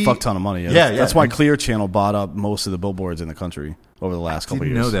 They make a fuck ton of money. Yeah. That's why Clear Channel bought up most of the billboards in the country over the last couple of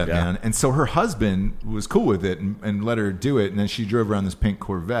years. I didn't know that, man. And so her husband was cool with it and let her do it. And then she drove around this pink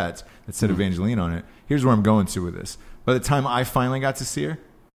Corvette that said Evangeline on it. Here's where I'm going to with this. By the time I finally got to see her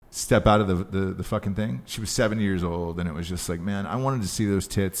step out of the fucking thing, she was 70 years old, and it was just like, man, I wanted to see those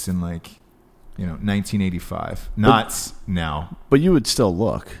tits in 1985, not now. But you would still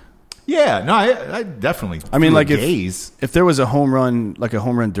look. Yeah, no, I definitely. I mean, like if there was a home run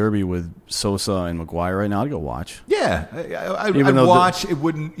derby with Sosa and McGuire right now, I'd go watch. Yeah, I'd watch. It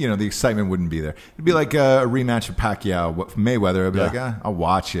wouldn't, the excitement wouldn't be there. It'd be like a rematch of Pacquiao Mayweather. I'd be like, I'll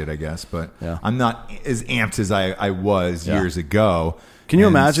watch it, I guess, but I'm not as amped as I was years ago. Can you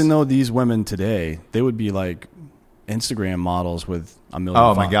imagine though? These women today, they would be like Instagram models with a million.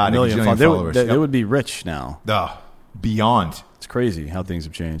 Oh my God, followers. They would be rich now. Beyond. It's crazy how things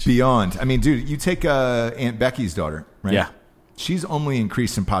have changed. Beyond. I mean, dude, you take Aunt Becky's daughter, right? Yeah. She's only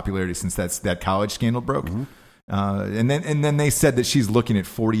increased in popularity since that college scandal broke. Mm-hmm. And then they said that she's looking at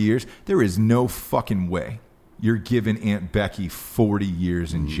 40 years. There is no fucking way you're giving Aunt Becky 40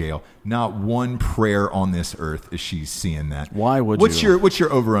 years in jail. Not one prayer on this earth is she seeing that. Why would What's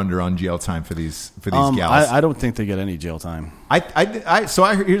your over under on jail time for these gals? I don't think they get any jail time.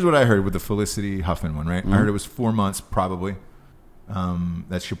 Here's what I heard with the Felicity Huffman one, right? Mm-hmm. I heard it was 4 months probably.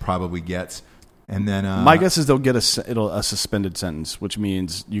 That she'll probably get. And then my guess is they'll get a suspended sentence, which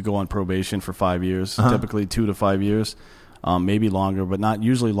means you go on probation for 5 years, typically 2 to 5 years, maybe longer, but not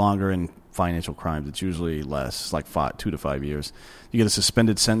usually longer in financial crimes. It's usually less, like 2 to 5 years. You get a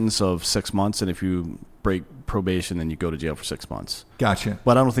suspended sentence of 6 months, and if you break probation, then you go to jail for 6 months. Gotcha.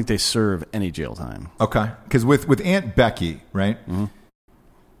 But I don't think they serve any jail time. Okay, because with Aunt Becky, right? Mm-hmm.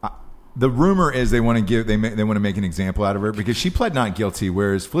 The rumor is they want to make an example out of her because she pled not guilty,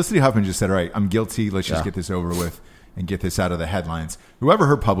 whereas Felicity Huffman just said, "All right, I'm guilty. Let's just get this over with and get this out of the headlines." Whoever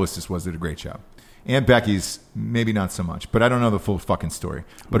her publicist was did a great job. Aunt Becky's maybe not so much, but I don't know the full fucking story.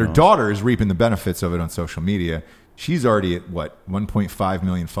 But her daughter is reaping the benefits of it on social media. She's already at, 1.5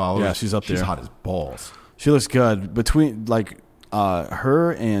 million followers? Yeah, she's up there. She's hot as balls. She looks good. Between,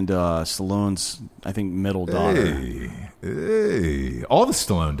 her and Stallone's, I think, middle daughter. Hey. All the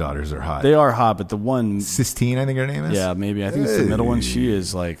Stallone daughters are hot. They are hot, but the one... Sistine, I think her name is? Yeah, maybe. I think it's the middle one. She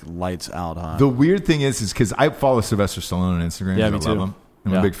is, lights out hot. The weird thing is because I follow Sylvester Stallone on Instagram. Yeah, I me love too. him.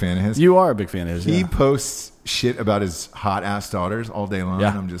 I'm a big fan of his. You are a big fan of his, He posts shit about his hot-ass daughters all day long.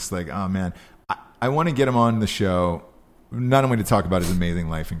 Yeah. I'm just like, oh, man. I want to get him on the show, not only to talk about his amazing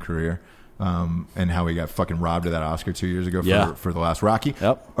life and career, and how he got fucking robbed of that Oscar 2 years ago for The Last Rocky,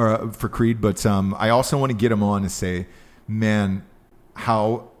 or for Creed, but I also want to get him on to say, man,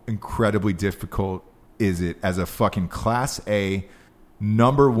 how incredibly difficult is it as a fucking Class A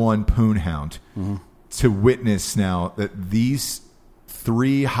 #1 poonhound to witness now that these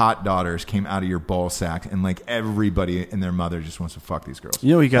 3 hot daughters came out of your ball sack and everybody and their mother just wants to fuck these girls.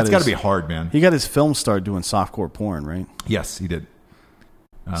 You know, that's got to be hard, man. He got his film start doing softcore porn, right? Yes, he did.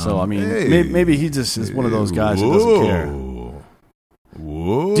 So I mean, maybe he just is one of those guys who doesn't care.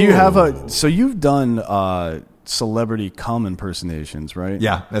 Whoa. Do you have so you've done celebrity cum impersonations, right?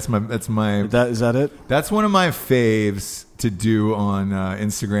 Yeah, that's my is that it? That's one of my faves to do on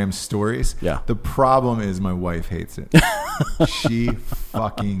Instagram stories. Yeah. The problem is my wife hates it. She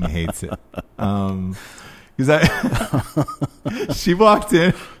fucking hates it. Because she walked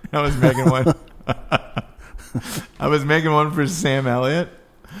in. I was making one. I was making one for Sam Elliott,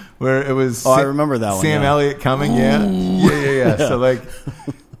 where it was. I remember that one. Sam Elliott coming. Yeah. So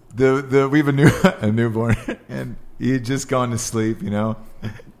we have a newborn, and he had just gone to sleep.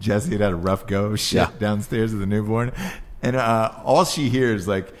 Jesse had a rough go downstairs with the newborn, and all she hears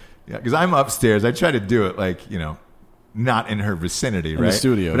because I'm upstairs. I try to do it not in her vicinity, right? In the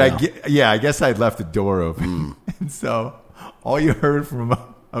studio. But I guess I'd left the door open, and so all you heard from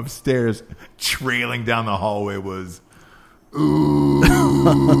upstairs trailing down the hallway was, ooh.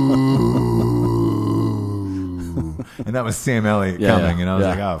 And that was Sam Elliott coming. And I was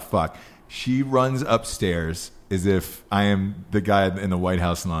like, oh, fuck. She runs upstairs as if I am the guy in the White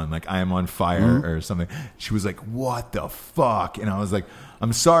House lawn, like I am on fire or something. She was like, what the fuck? And I was like,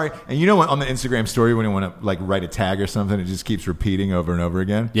 I'm sorry. And you know what, on the Instagram story when you want to write a tag or something, it just keeps repeating over and over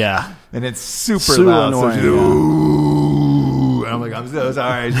again. Yeah. And it's super loud. Annoying. So ooh. And I'm like, I'm so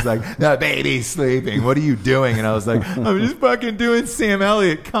sorry. She's like, the baby's sleeping. What are you doing? And I was like, I'm just fucking doing Sam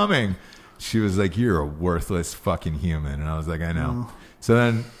Elliott coming. She was like, you're a worthless fucking human. And I was like, I know. So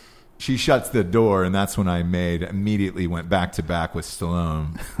then she shuts the door, and that's when I immediately went back to back with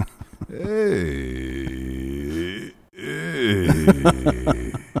Stallone. Hey.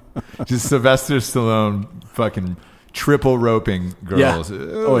 Just Sylvester Stallone fucking triple roping girls. Yeah.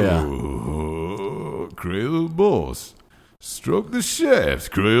 Oh, yeah. Cradle balls. Stroke the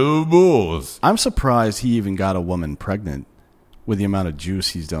shaft. Cradle balls. I'm surprised he even got a woman pregnant with the amount of juice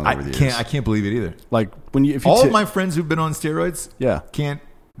he's done over the years. I can't believe it either. Like when you, if you all of my friends who've been on steroids, can't.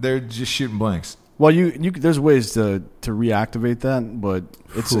 They're just shooting blanks. Well, you there's ways to reactivate that, but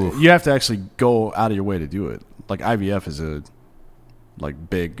it's you have to actually go out of your way to do it. Like IVF is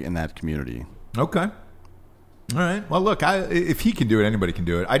big in that community. Okay. All right. Well, look, if he can do it, anybody can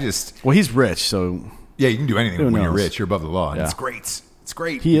do it. Well, he's rich, so yeah, you can do anything when you're rich. You're above the law. Yeah. It's great. It's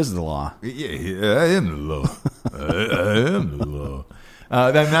great. He is the law. Yeah, I am the law. I am the law.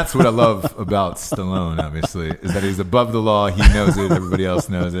 Then that's what I love about Stallone, obviously, is that he's above the law. He knows it. Everybody else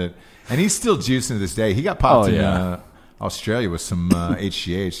knows it. And he's still juicing to this day. He got popped in Australia with some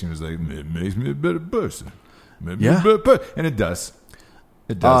HGH. And he was like, it makes me a better person. And it does.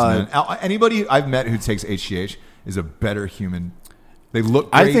 It does, man. Anybody I've met who takes HGH is a better human. They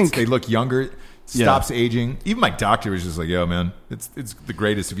look great. They look younger. Stops aging. Even my doctor was just like, "Yo, man, it's the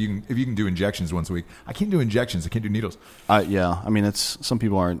greatest if you can do injections once a week." I can't do injections. I can't do needles. I mean, it's some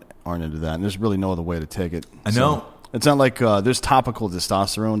people aren't into that, and there's really no other way to take it. I know. So, it's not like there's topical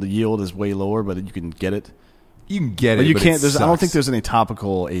testosterone. The yield is way lower, but you can get it. You can get it, but you but can't. I don't think there's any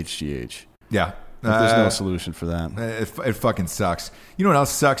topical HGH. Yeah. There's no solution for that. It fucking sucks. You know what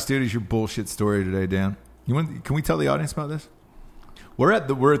else sucks, dude? Is your bullshit story today, Dan? Can we tell the audience about this? We're at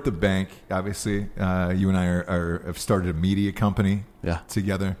the bank, obviously. You and I have started a media company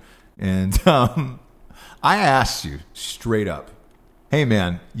together. And I asked you straight up, hey,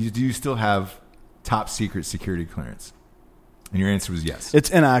 man, do you still have top secret security clearance? And your answer was yes. It's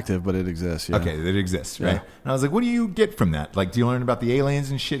inactive, but it exists. Yeah. Okay, it exists, right? Yeah. And I was like, what do you get from that? Like, do you learn about the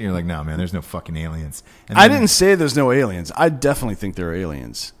aliens and shit? And you're like, no, man, there's no fucking aliens. And I didn't say there's no aliens. I definitely think there are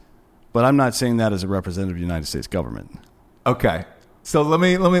aliens. But I'm not saying that as a representative of the United States government. Okay. So let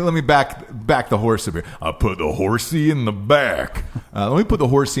me back the horse up here. I put the horsey in the back. Let me put the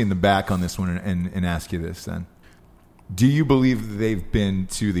horsey in the back on this one and ask you this then. Do you believe they've been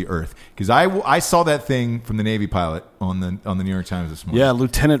to the Earth? Because I saw that thing from the Navy pilot on the New York Times this morning. Yeah,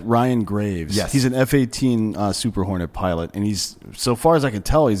 Lieutenant Ryan Graves. Yes. He's an F-18 Super Hornet pilot, and he's, so far as I can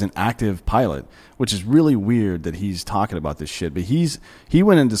tell, he's an active pilot, which is really weird that he's talking about this shit. But he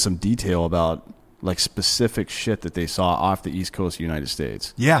went into some detail about like specific shit that they saw off the East Coast of the United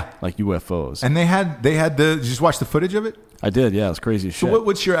States. Yeah, like UFOs. And they had did you just watch the footage of it? I did, yeah. It's crazy as shit. So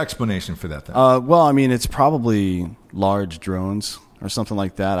what's your explanation for that then? Well, I mean, it's probably large drones or something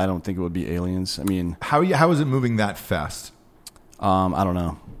like that. I don't think it would be aliens. I mean, how is it moving that fast? I don't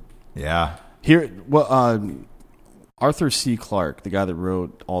know. Yeah. Arthur C. Clarke, the guy that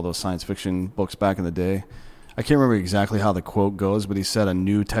wrote all those science fiction books back in the day, I can't remember exactly how the quote goes, but he said a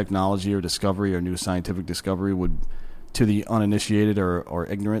new technology or discovery or new scientific discovery would, to the uninitiated or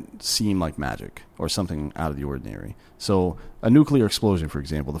ignorant, seem like magic or something out of the ordinary. So a nuclear explosion, for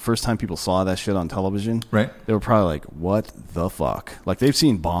example, the first time people saw that shit on television, right, they were probably like, what the fuck? Like, they've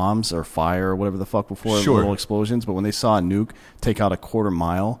seen bombs or fire or whatever the fuck before, sure, little explosions, but when they saw a nuke take out a quarter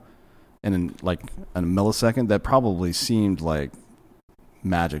mile and in like a millisecond, that probably seemed like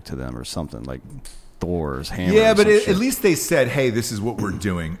magic to them or something, like Thor's hammer. Yeah, but at least they said, hey, this is what we're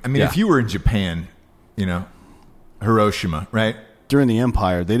doing. I mean, if you were in Japan, Hiroshima, right? During the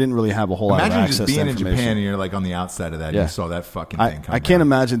Empire, they didn't really have a whole lot of access to information. Imagine just being in Japan and you're like on the outside of that and you saw that fucking thing come I can't out.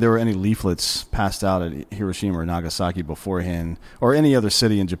 imagine there were any leaflets passed out at Hiroshima or Nagasaki beforehand or any other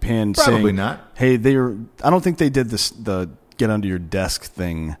city in Japan Probably saying, not. Hey, I don't think they did the get under your desk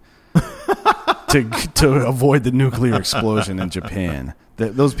thing to avoid the nuclear explosion in Japan.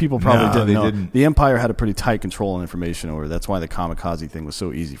 Those people probably didn't know. Didn't. The Empire had a pretty tight control on information over. That's why the kamikaze thing was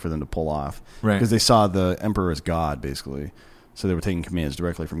so easy for them to pull off. Right. Because they saw the emperor as God, basically. So they were taking commands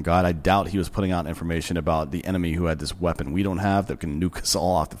directly from God. I doubt he was putting out information about the enemy who had this weapon we don't have that can nuke us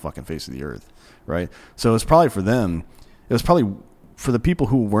all off the fucking face of the earth. Right? So it was probably for them. It was probably for the people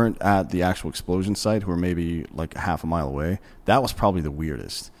who weren't at the actual explosion site, who were maybe like half a mile away. That was probably the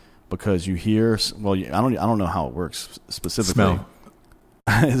weirdest. Because you hear, well, I don't know how it works specifically. Smell.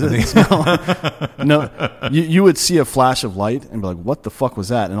 Is it smell? No, you would see a flash of light and be like, "What the fuck was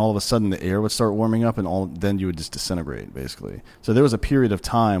that?" And all of a sudden, the air would start warming up, and then you would just disintegrate, basically. So there was a period of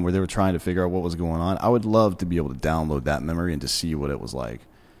time where they were trying to figure out what was going on. I would love to be able to download that memory and to see what it was like.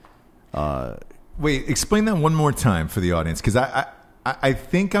 Wait, explain that one more time for the audience, because I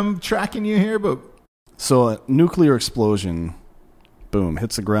think I'm tracking you here, but so a nuclear explosion, boom,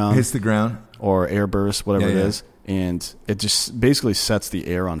 hits the ground, or air burst, whatever it is. And it just basically sets the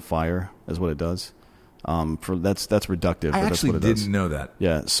air on fire, is what it does. That's reductive. I but actually that's what it didn't know that.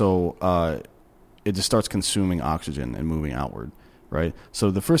 Yeah, so it just starts consuming oxygen and moving outward, right? So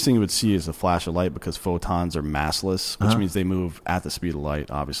the first thing you would see is a flash of light because photons are massless, which means they move at the speed of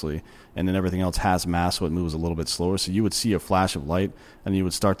light, obviously. And then everything else has mass, so it moves a little bit slower. So you would see a flash of light, and you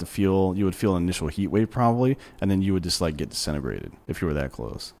would feel an initial heat wave probably, and then you would just like get disintegrated if you were that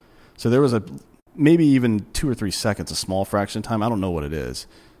close. So there was maybe even 2 or 3 seconds, a small fraction of time. I don't know what it is.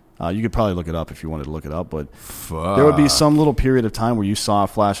 You could probably look it up if you wanted to look it up, but there would be some little period of time where you saw a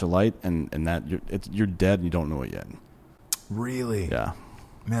flash of light and that you're dead and you don't know it yet. Really? Yeah.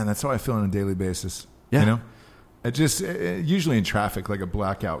 Man, that's how I feel on a daily basis. Yeah. It just usually in traffic, like a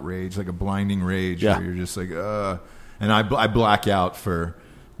blackout rage, like a blinding rage, where you're just like, and I black out for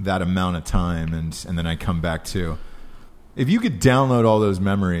that amount of time, and then I come back to. If you could download all those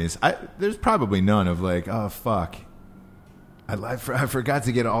memories, there's probably none of like, oh, fuck. I forgot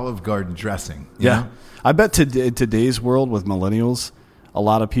to get Olive Garden dressing. You know? I bet today's world with millennials, a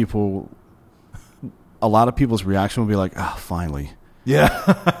lot of people's reaction will be like, oh, finally.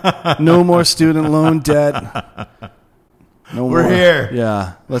 Yeah. No more student loan debt. No more. We're here.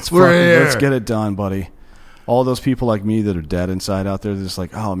 Yeah. Let's get it done, buddy. All those people like me that are dead inside out there, they're just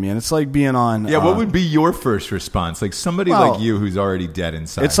like, oh, man, it's like being on... Yeah, what would be your first response? Like somebody like you who's already dead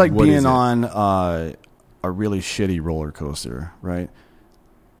inside. It's like being on a really shitty roller coaster, right?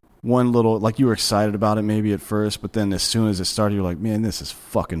 One little... Like you were excited about it maybe at first, but then as soon as it started, you're like, man, this is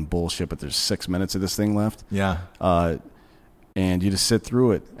fucking bullshit, but there's 6 minutes of this thing left. Yeah. And you just sit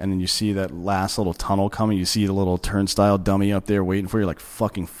through it, and then you see that last little tunnel coming. You see the little turnstile dummy up there waiting for you. Like,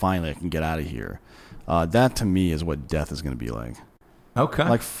 fucking finally, I can get out of here. That to me is what death is going to be like. Okay.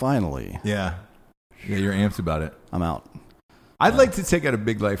 Like finally. Yeah. Yeah, you're amped about it. I'm out. I'd like to take out a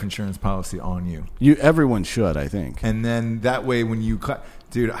big life insurance policy on you. Everyone should, I think. And then that way when you...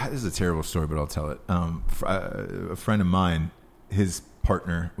 Dude, this is a terrible story, but I'll tell it. A friend of mine, his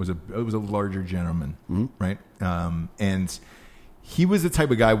partner was a larger gentleman, right? And he was the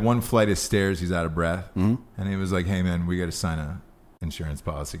type of guy, one flight of stairs, he's out of breath. And he was like, hey, man, we got to sign a insurance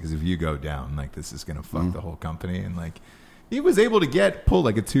policy because if you go down, like, this is going to fuck the whole company. And, like, he was able to pull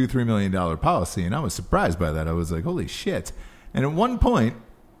like a $2-3 million policy. And I was surprised by that. I was like, holy shit. And at one point,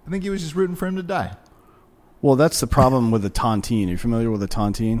 I think he was just rooting for him to die. Well, that's the problem with the tontine. Are you familiar with a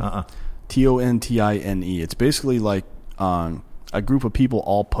tontine? Tontine. It's basically like a group of people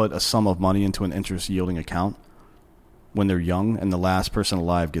all put a sum of money into an interest-yielding account when they're young, and the last person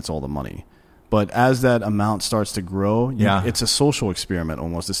alive gets all the money. But as that amount starts to grow, it's a social experiment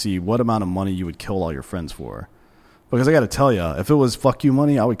almost to see what amount of money you would kill all your friends for. Because I got to tell you, if it was fuck you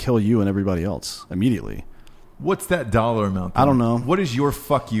money, I would kill you and everybody else immediately. What's that dollar amount? I don't know. What is your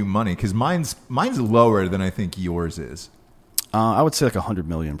fuck you money? Because mine's lower than I think yours is. I would say like 100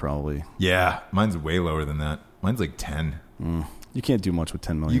 million probably. Yeah, mine's way lower than that. Mine's like 10. You can't do much with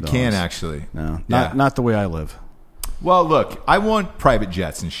 $10 million. You can actually. No, not the way I live. Well, look, I want private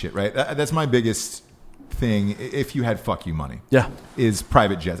jets and shit, right? That's my biggest thing. If you had fuck you money, is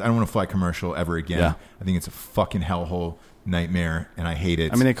private jets. I don't want to fly commercial ever again. Yeah. I think it's a fucking hellhole nightmare, and I hate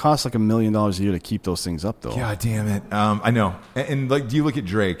it. I mean, it costs like $1 million a year to keep those things up, though. God damn it! I know. And like, do you look at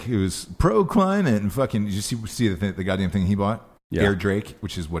Drake, who's pro climate and fucking? Did you see the goddamn thing he bought? Yeah. Air Drake,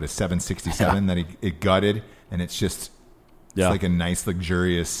 which is what, a 767 that it gutted, and it's just. It's like a nice,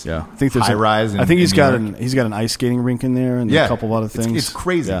 luxurious I think there's high rise. I think he's got an ice skating rink in there and a couple of other things. It's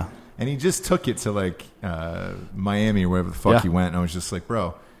crazy. Yeah. And he just took it to like Miami or wherever the fuck he went. And I was just like,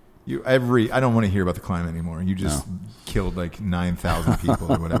 bro, I don't want to hear about the climate anymore. You just killed like 9,000 people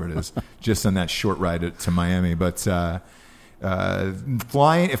or whatever it is just on that short ride to Miami. But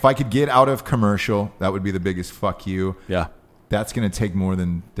flying, if I could get out of commercial, that would be the biggest fuck you. Yeah. That's going to take more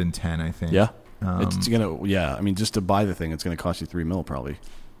than 10, I think. Yeah. It's gonna, I mean, just to buy the thing, it's gonna cost you $3 million probably.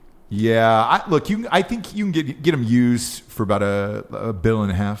 Yeah, I think you can get them used for about $1.5 billion,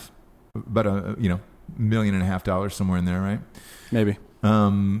 about $1.5 million somewhere in there, right? Maybe.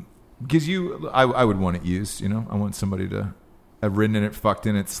 Because I would want it used. I want somebody to have ridden in it, fucked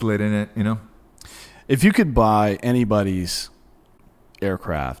in it, slid in it. If you could buy anybody's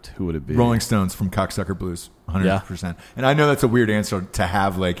aircraft, who would it be? Rolling Stones from Cocksucker Blues, 100%. Yeah. And I know that's a weird answer to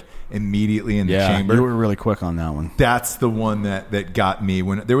have like immediately in the chamber. You were really quick on that one. That's the one that got me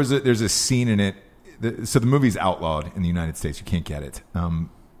when there's a scene in it. So the movie's outlawed in the United States. You can't get it.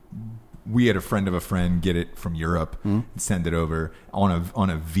 We had a friend of a friend get it from Europe and send it over on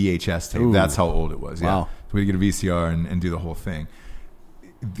a VHS tape. Ooh. That's how old it was. Yeah. Wow. So we had to get a VCR and do the whole thing.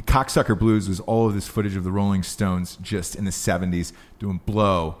 The Cocksucker Blues was all of this footage of the Rolling Stones just in the 70s doing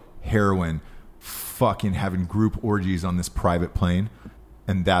blow, heroin, fucking having group orgies on this private plane.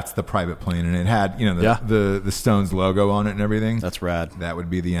 And that's the private plane. And it had, the Stones logo on it and everything. That's rad. That would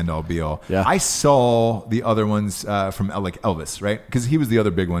be the end all be all. Yeah. I saw the other ones from like Elvis, right? Because he was the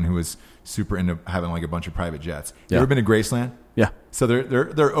other big one who was super into having like a bunch of private jets. You ever been to Graceland? Yeah. So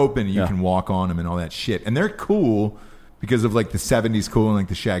they're open. You can walk on them and all that shit. And they're cool. Because of like the 70s cool and like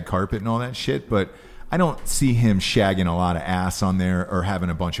the shag carpet and all that shit. But I don't see him shagging a lot of ass on there or having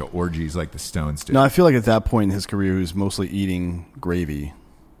a bunch of orgies like the Stones do. No, I feel like at that point in his career, he was mostly eating gravy.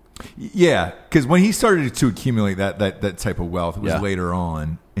 Yeah, because when he started to accumulate that type of wealth, it was later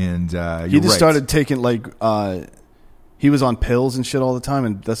on. And he just started taking like, he was on pills and shit all the time.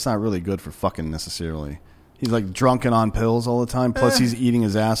 And that's not really good for fucking necessarily. He's like drunk and on pills all the time. Plus, he's eating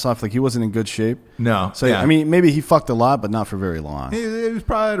his ass off. Like he wasn't in good shape. No. So I mean, maybe he fucked a lot, but not for very long. He was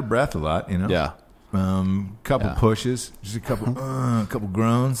probably out of breath a lot. Yeah. Couple pushes, just a couple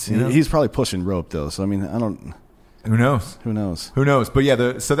groans. He's probably pushing rope though. So I mean, I don't. Who knows? Who knows? Who knows? But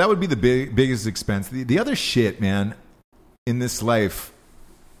yeah, so that would be the biggest expense. The other shit, man, in this life,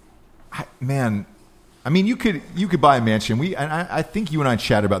 I mean, you could buy a mansion. I think you and I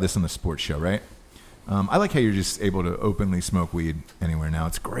chatted about this on the sports show, right? I like how you're just able to openly smoke weed anywhere now.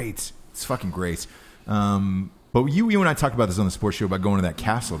 It's great. It's fucking great. But you and I talked about this on the sports show about going to that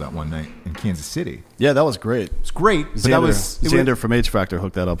castle that one night in Kansas City. Yeah, that was great. It's great. Xander from H Factor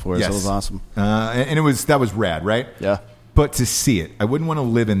hooked that up for us. Yes. That was awesome. And that was rad, right? Yeah. But to see it, I wouldn't want to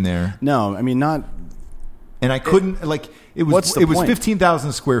live in there. No, I mean not. And I couldn't it was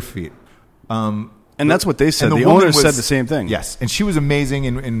 15,000 square feet. And that's what they said. The owner said the same thing. Yes, and she was amazing,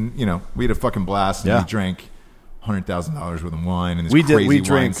 and we had a fucking blast. And we drank $100,000 worth of wine, and we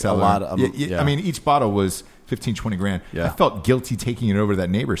drank a lot of. I mean, each bottle was $15-20 grand. Yeah. I felt guilty taking it over to that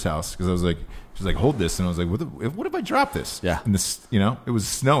neighbor's house because I was like, she's like, hold this, and I was like, what if I drop this? Yeah, and this, it was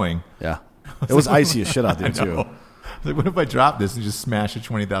snowing. Yeah, it was icy as shit out there too. I was like, what if I drop this and just smash a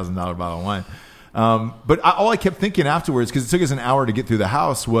 $20,000 bottle of wine? But all I kept thinking afterwards, because it took us an hour to get through the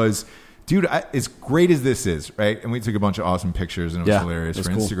house, was, dude, as great as this is, right? And we took a bunch of awesome pictures, and it was hilarious for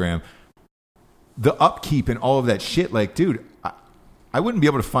Instagram. The upkeep and all of that shit, like, dude, I wouldn't be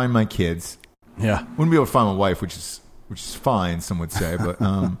able to find my kids. Yeah. Wouldn't be able to find my wife, which is fine, some would say, but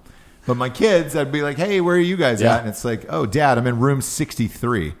but my kids, I'd be like, hey, where are you guys at? And it's like, oh, Dad, I'm in room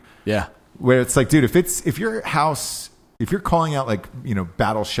 63. Yeah. Where it's like, dude, if your house, if you're calling out like, you know,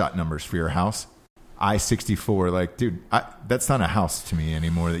 battle shot numbers for your house, I-64, like, dude, that's not a house to me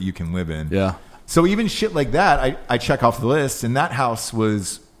anymore that you can live in. Yeah. So even shit like that, I check off the list, and that house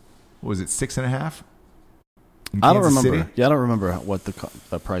was it 6.5? I don't remember. City? Yeah, I don't remember what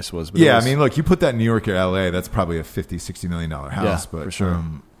the price was. But yeah, I mean, look, you put that in New York or LA, that's probably a $50-60 million house. Yeah, but, for sure.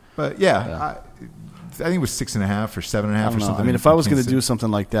 But yeah. I think it was 6.5 or 7.5 or something. I mean, if I was going to do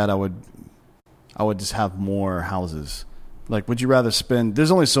something like that, I would just have more houses. Like, would you rather spend? There's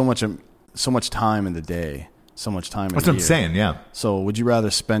only so much time in the day, so much time. That's what I'm saying. Yeah. So, would you rather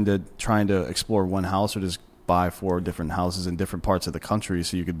spend it trying to explore one house, or just buy 4 different houses in different parts of the country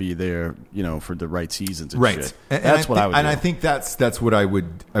so you could be there, you know, for the right seasons and shit? That's what I would do. And I think that's what I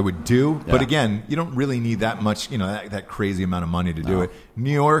would do. Yeah. But again, you don't really need that much, you know, that crazy amount of money to do it.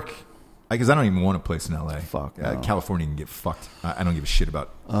 New York, because I don't even want a place in LA. Fuck. No. California can get fucked. I don't give a shit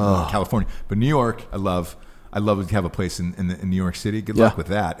about California. But New York, I love to have a place in New York City. Good luck with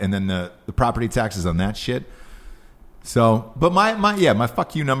that. And then the property taxes on that shit. So, but my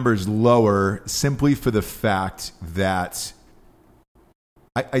fuck you number is lower simply for the fact that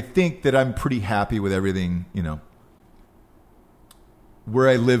I think that I'm pretty happy with everything, you know, where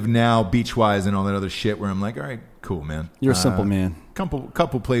I live now, beach wise and all that other shit. Where I'm like, all right, cool, man. You're a simple man.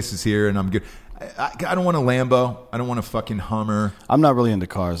 Couple places here, and I'm good. I don't want a Lambo. I don't want a fucking Hummer. I'm not really into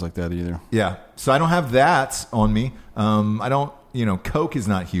cars like that either. Yeah, so I don't have that on me. I don't, you know, Coke is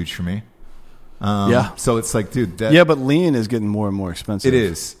not huge for me. So it's like, dude. But lean is getting more and more expensive. It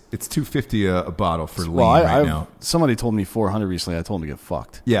is. It's $250 a bottle for lean right now. Somebody told me $400 recently. I told him to get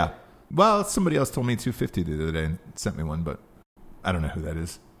fucked. Yeah. Well, somebody else told me $250 the other day and sent me one, but I don't know who that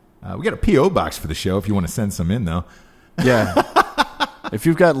is. We got a P.O. box for the show if you want to send some in, though. Yeah. If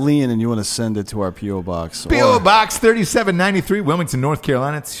you've got lean and you want to send it to our P.O. box. P.O. Box 3793, Wilmington, North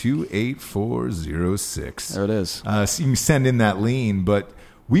Carolina, 28406. There it is. So you can send in that lean, but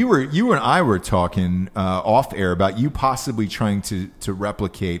you and I were talking off air about you possibly trying to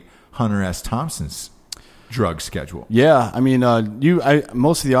replicate Hunter S. Thompson's drug schedule. Yeah, I mean,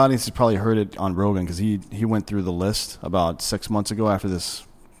 most of the audience has probably heard it on Rogan because he went through the list about 6 months ago after this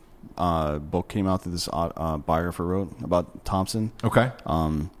book came out that this biographer wrote about Thompson. Okay.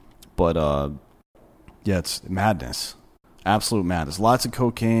 It's madness, absolute madness. Lots of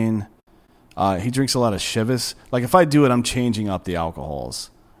cocaine. He drinks a lot of Chivas. Like if I do it, I'm changing up the alcohols.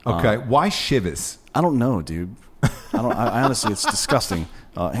 Okay, why Chivas? I don't know, dude. I honestly, it's disgusting.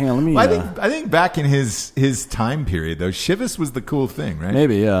 Hang on, let me. I think back in his time period, though, Chivas was the cool thing, right?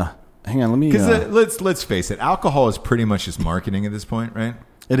 Maybe, yeah. Hang on, let me. Because let's face it, alcohol is pretty much just marketing at this point, right?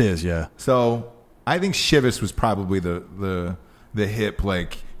 It is, yeah. So I think Chivas was probably the hip,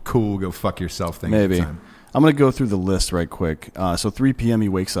 like, cool, go fuck yourself thing. Maybe. At the time. I'm gonna go through the list right quick. So 3 p.m. he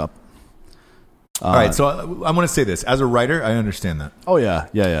wakes up. All right, so I want to say this. As a writer, I understand that. Oh,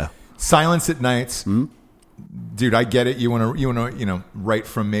 yeah. Silence at nights. Mm-hmm. Dude, I get it. You want to write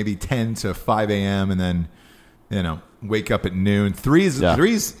from maybe 10 to 5 a.m. and then, wake up at noon. 3 is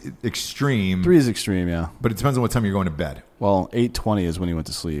extreme. 3 is extreme, yeah. But it depends on what time you're going to bed. Well, 8:20 is when he went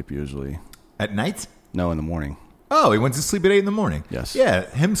to sleep, usually. At night? No, in the morning. Oh, he went to sleep at 8 in the morning. Yes. Yeah,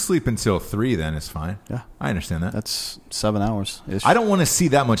 him sleep until 3 then is fine. Yeah. I understand that. That's 7 hours-ish. I don't want to see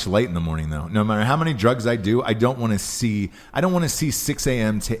that much light in the morning, though. No matter how many drugs I do, I don't want to see 6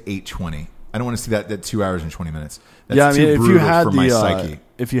 a.m. to 8:20. I don't want to see that 2 hours and 20 minutes. That's too brutal for my psyche.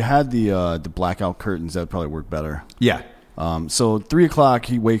 If you had the blackout curtains, that would probably work better. Yeah. So 3 o'clock,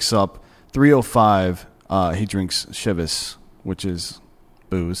 he wakes up. 3:05, he drinks Chivas, which is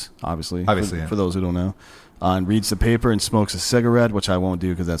booze, obviously. For those who don't know. And reads the paper and smokes a cigarette, which I won't do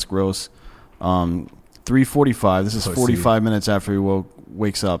because that's gross. 3:45. This is 45 minutes after he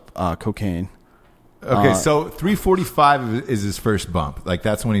wakes up. Cocaine. Okay, so 3:45 is his first bump. Like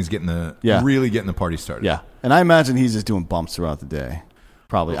that's when he's really getting the party started. Yeah, and I imagine he's just doing bumps throughout the day.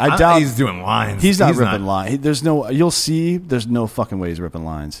 Probably. I doubt he's doing lines. He's not ripping lines. You'll see. There's no fucking way he's ripping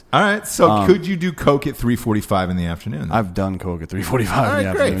lines. All right. So could you do coke at 3:45 in the afternoon? I've done coke at 3:45 in the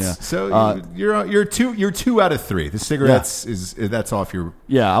afternoon. Yeah. So you're 2 out of 3. The cigarettes that's off your.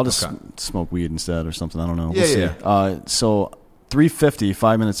 Yeah, I'll just smoke weed instead or something. I don't know. We'll see. So 3:50,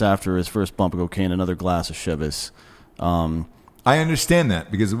 5 minutes after his first bump of cocaine, another glass of Chivas. I understand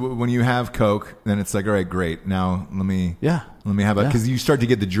that because when you have Coke, then it's like, all right, great. Now let me have a, because you start to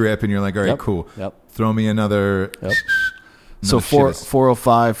get the drip and you're like, all right, cool. Yep. Throw me another. Yep. So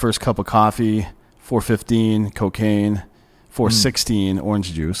 4:05, first cup of coffee, 4:15, cocaine, 4:16,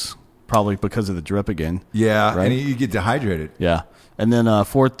 orange juice, probably because of the drip again. Yeah. Right? And you get dehydrated. Yeah. And then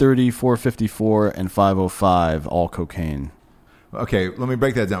 4:30, 4:54, and 5:05, all cocaine. Okay. Let me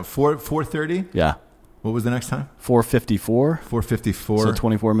break that down. 4:30. Yeah. What was the next time? 4:54. 4:54. So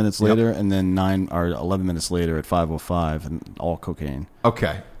 24 minutes later, and then 11 minutes later at 5:05, and all cocaine.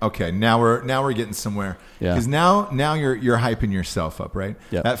 Okay. Now we're getting somewhere. Yeah. Because now you're hyping yourself up, right?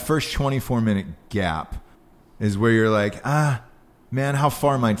 Yep. That first 24-minute gap is where you're like, man, how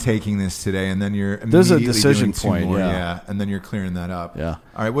far am I taking this today? And then you're immediately there's a decision doing two point. more. Yeah. And then you're clearing that up. Yeah.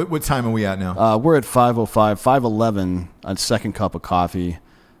 All right. What time are we at now? We're at 5:05, 5:11, a second cup of coffee.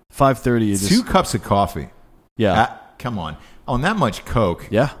 5:30. 2 cups of coffee. Yeah. Come on. On that much Coke.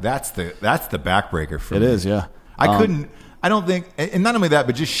 Yeah. That's the backbreaker for me. It is. Yeah. I don't think, and not only that,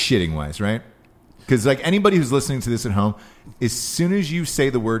 but just shitting wise, right? Because like anybody who's listening to this at home, as soon as you say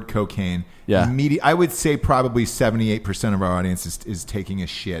the word cocaine, I would say probably 78% of our audience is taking a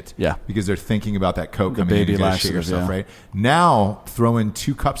shit. Yeah. Because they're thinking about that Coke. The I mean, baby you gotta laxatives, shit yourself, yeah. right? Now throw in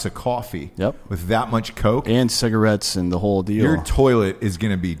 2 cups of coffee. Yep. With that much Coke. And cigarettes and the whole deal. Your toilet is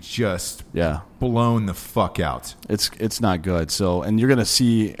going to be just blown the fuck out. It's not good. So, and you're going to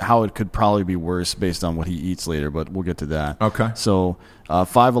see how it could probably be worse based on what he eats later, but we'll get to that. Okay. So,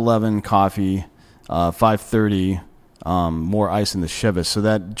 5:11 coffee, 5:30 more ice in the Chivas. So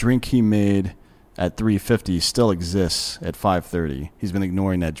that drink he made at 3:50 still exists at 5:30. He's been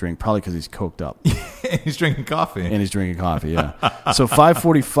ignoring that drink probably because he's coked up. He's drinking coffee. And he's drinking coffee, yeah. So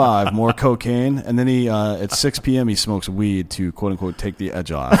 5:45, more cocaine, and then he at 6 p.m. he smokes weed to quote unquote take the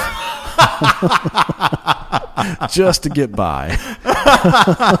edge off, just to get by.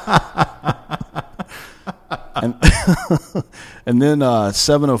 and then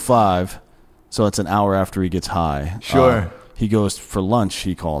 7:05, so it's an hour after he gets high. Sure. He goes for lunch,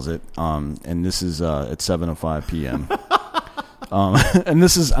 he calls it, and this is at 7:05 p.m. And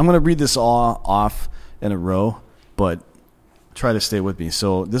this is, I'm going to read this all off in a row, but try to stay with me.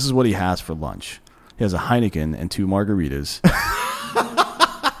 So this is what he has for lunch. He has a Heineken and 2 margaritas,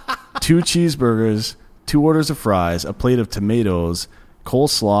 2 cheeseburgers, 2 orders of fries, a plate of tomatoes,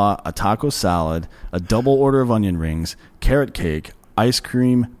 coleslaw, a taco salad, a double order of onion rings, carrot cake, ice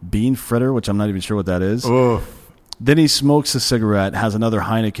cream, bean fritter, which I'm not even sure what that is. Oof. Then he smokes a cigarette, has another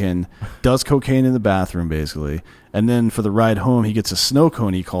Heineken, does cocaine in the bathroom, basically. And then for the ride home, he gets a snow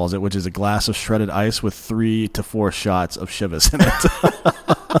cone, he calls it, which is a glass of shredded ice with 3 to 4 shots of Chivas in it.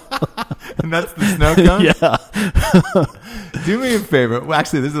 And that's the snow cone? Yeah. Do me a favor. Well,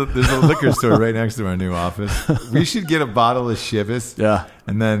 actually, there's a liquor store right next to our new office. We should get a bottle of Chivas. Yeah.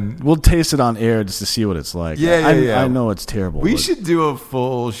 And then we'll taste it on air just to see what it's like. Yeah. I know it's terrible. We should do a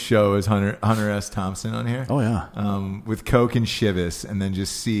full show as Hunter S. Thompson on here. Oh, yeah. With Coke and Chivas, and then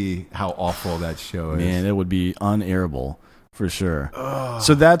just see how awful that show is. Man, it would be unairable for sure. Ugh.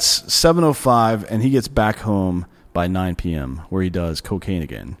 So that's 7:05, and he gets back home by 9 p.m., where he does cocaine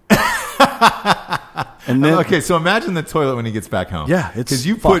again. And then, okay, so imagine the toilet when he gets back home. Yeah, it's because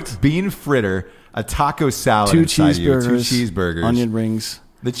you fucked. put bean fritter, a taco salad 2 inside you, 2 cheeseburgers, cheeseburgers, onion rings.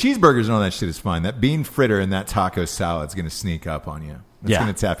 The cheeseburgers and all that shit is fine. That bean fritter and that taco salad is going to sneak up on you. It's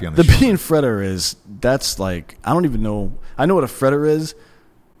going to tap you on the shoulder. Bean fritter that's like, I don't even know. I know what a fritter is,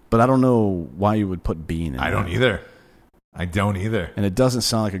 but I don't know why you would put bean in I there. don't either. And it doesn't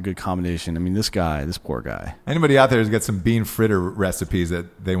sound like a good combination. I mean, this poor guy. Anybody out there who's got some bean fritter recipes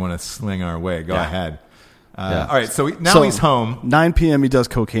that they want to sling our way, go ahead. All right, so he's home. 9 p.m. he does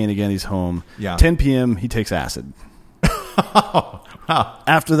cocaine again. He's home. Yeah. 10 p.m. he takes acid. Wow.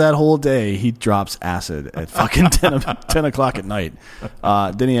 After that whole day, he drops acid at fucking 10 o'clock at night.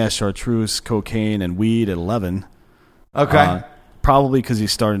 Then he has chartreuse, cocaine, and weed at 11. Okay. Probably because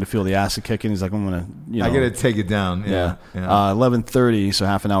he's starting to feel the acid kicking. He's like, I'm going to, I got to take it down. Yeah. 11:30, so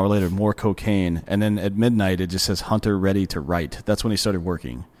half an hour later, more cocaine. And then at midnight, it just says Hunter ready to write. That's when he started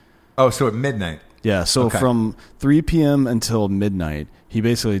working. Oh, so at midnight. Yeah, so from 3 p.m. until midnight, he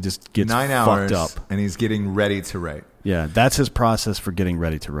basically just gets 9 hours, fucked up. And he's getting ready to write. Yeah, that's his process for getting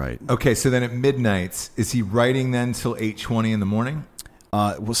ready to write. Okay, so then at midnight, is he writing then till 8:20 in the morning?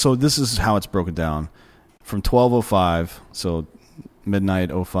 So this is how it's broken down. From 12:05, so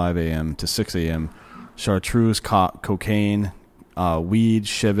midnight, 05 a.m. to 6 a.m., chartreuse, cocaine, weed,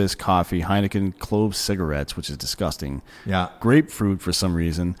 Chivas, coffee, Heineken, clove cigarettes, which is disgusting. Yeah. Grapefruit for some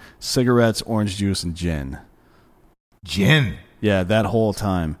reason, cigarettes, orange juice, and gin. Gin? Yeah, that whole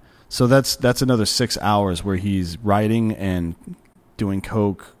time. So that's another 6 hours where he's writing and doing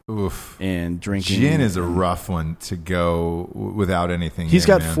coke. Oof. And drinking. Gin is a rough one to go without anything. He's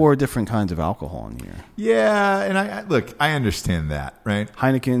got 4 different kinds of alcohol in here. Yeah, and I understand that, right?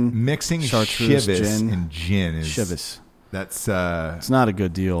 Heineken, mixing chartreuse, Chivas and gin is Chivas. That's it's not a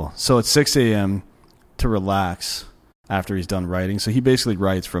good deal. So it's 6 a.m. to relax after he's done writing. So he basically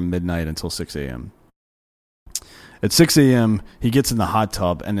writes from midnight until 6 a.m. At 6 a.m., he gets in the hot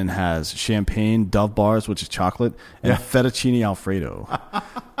tub and then has champagne, Dove bars, which is chocolate, and fettuccine Alfredo,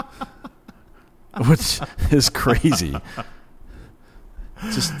 which is crazy.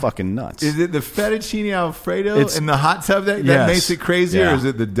 Just fucking nuts. Is it the fettuccine Alfredo in the hot tub that makes it crazy, or is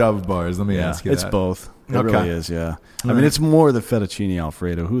it the Dove bars? Let me ask you that. It's both. It really is, yeah. I mean, it's more the fettuccine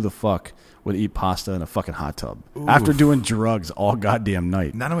Alfredo. Who the fuck would eat pasta in a fucking hot tub after doing drugs all goddamn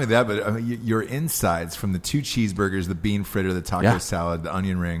night? Not only that, but I mean, your insides from the 2 cheeseburgers, the bean fritter, the taco salad, the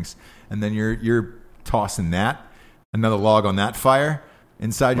onion rings, and then you're tossing that, another log on that fire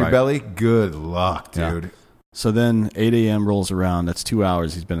inside your belly. Good luck, dude. Yeah. So then 8 a.m. rolls around. That's 2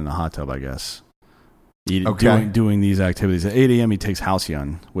 hours he's been in the hot tub, I guess. Doing these activities. At 8 a.m. he takes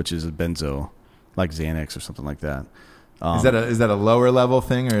Halcyon, which is a benzo, like Xanax or something like that. Is that a lower level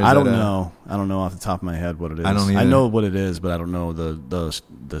thing, or I don't know. I don't know off the top of my head what it is. I don't either. I know what it is, but I don't know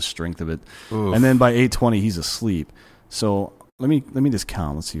the strength of it. Oof. And then by 8:20 he's asleep. So let me just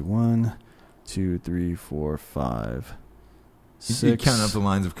count. Let's see. 1, 2, 3, 4, 5, 6. You count up the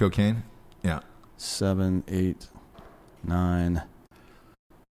lines of cocaine? Yeah. 7, 8, 9.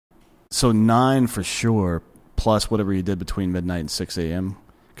 So 9 for sure, plus whatever he did between midnight and 6 a.m.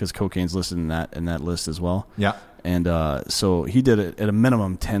 because cocaine's listed in that list as well. Yeah. And so he did it at a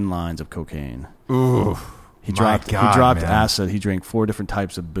minimum 10 lines of cocaine. Ooh. He dropped acid. He drank 4 different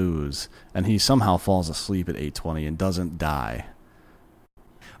types of booze, and he somehow falls asleep at 8:20 and doesn't die.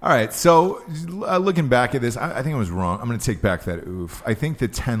 All right, so looking back at this, I think I was wrong. I'm going to take back that oof. I think the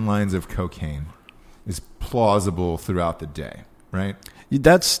 10 lines of cocaine is plausible throughout the day, right?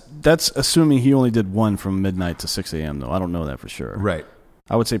 That's assuming he only did one from midnight to 6 a.m., though. I don't know that for sure. Right.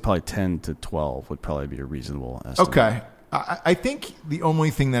 I would say probably 10 to 12 would probably be a reasonable estimate. Okay. I think the only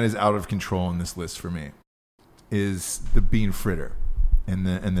thing that is out of control in this list for me is the bean fritter and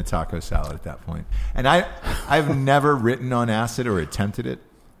the taco salad at that point. And I've never written on acid or attempted it,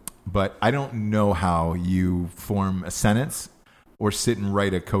 but I don't know how you form a sentence or sit and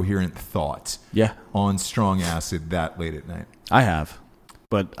write a coherent thought on strong acid that late at night. I have.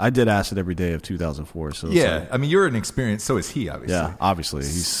 But I did acid every day of 2004. So yeah, I mean, you're an experienced. So is he, obviously. Yeah, obviously.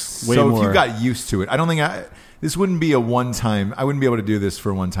 He's way more. So if you got used to it, I don't think this wouldn't be a one-time. I wouldn't be able to do this for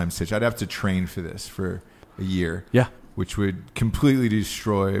a one-time stitch. I'd have to train for this for a year. Yeah. Which would completely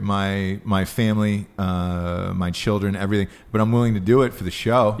destroy my family, my children, everything. But I'm willing to do it for the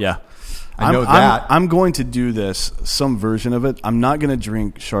show. Yeah. I know that. I'm going to do this, some version of it. I'm not going to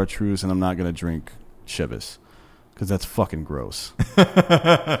drink chartreuse and I'm not going to drink Chivas. Because that's fucking gross.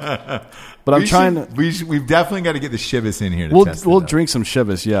 But I'm trying to. We've definitely got to get the Chivas in here. We'll drink some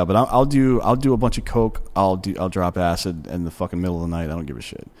Chivas, yeah. But I'll do a bunch of coke. I'll drop acid in the fucking middle of the night. I don't give a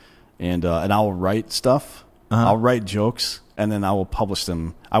shit. And I'll write stuff. Uh-huh. I'll write jokes, and then I will publish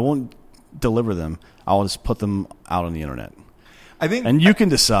them. I won't deliver them. I'll just put them out on the internet. I think, and you can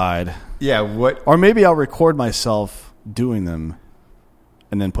decide. Yeah, what? Or maybe I'll record myself doing them.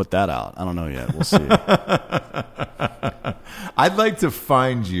 And then put that out. I don't know yet. We'll see. I'd like to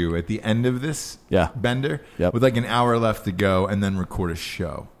find you at the end of this bender with like an hour left to go and then record a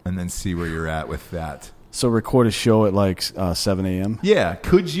show and then see where you're at with that. So record a show at like 7 a.m.? Yeah.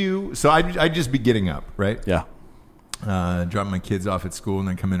 Could you? So I'd just be getting up, right? Yeah. Drop my kids off at school and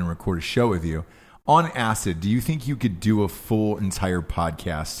then come in and record a show with you. On acid, do you think you could do a full entire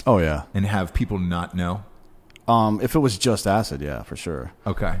podcast? Oh, yeah. And have people not know? If it was just acid, yeah, for sure.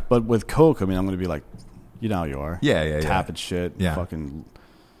 Okay. But with coke, I mean, I'm going to be like, you know how you are. Yeah. Tapping shit. Yeah. Fucking.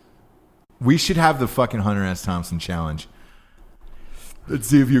 We should have the fucking Hunter S. Thompson challenge. Let's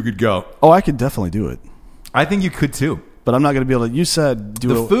see if you could go. Oh, I could definitely do it. I think you could too. But I'm not going to be able to. You said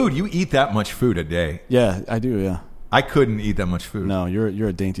do food. You eat that much food a day. Yeah, I do, yeah. I couldn't eat that much food. No, you're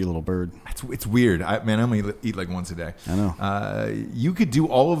a dainty little bird. It's weird. I only eat like once a day. I know. You could do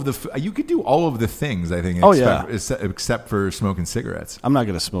all of the things. I think. Except for smoking cigarettes. I'm not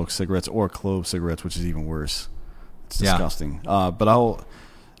going to smoke cigarettes or clove cigarettes, which is even worse. It's disgusting. But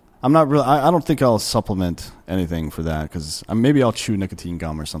I'm not really. I don't think I'll supplement anything for that because maybe I'll chew nicotine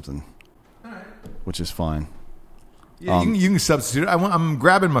gum or something, which is fine. Yeah, you can substitute. I'm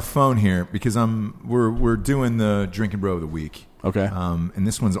grabbing my phone here because we're doing the Drinking Bro of the Week. Okay. And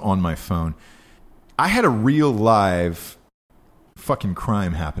this one's on my phone. I had a real live fucking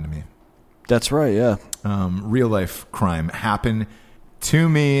crime happened to me. That's right, yeah. Real life crime happened to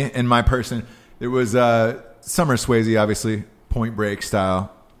me and my person. There was Summer Swayze, obviously, Point Break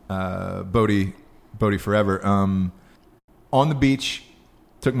style, Bodie forever. On the beach,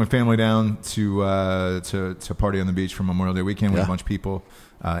 took my family down to party on the beach for Memorial Day weekend. We had a bunch of people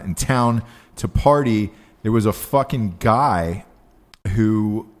in town to party. There was a fucking guy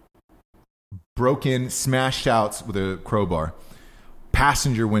who broke in, smashed out with a crowbar.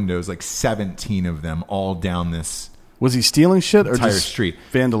 Passenger windows, like 17 of them, all down this. Was he stealing shit or entire just street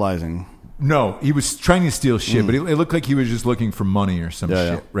vandalizing? No, he was trying to steal shit, but it looked like he was just looking for money or some shit,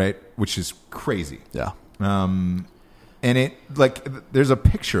 yeah. right? Which is crazy. Yeah. And it there's a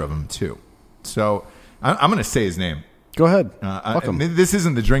picture of him too. So I'm going to say his name. Go ahead. Fuck him. This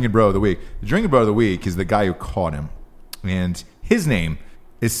isn't the Drinking Bro of the Week. The Drinking Bro of the Week is the guy who caught him, and his name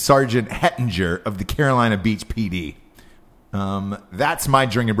is Sergeant Hettinger of the Carolina Beach PD. That's my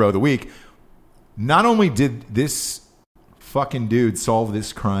Drinking Bro of the Week. Not only did this fucking dude solve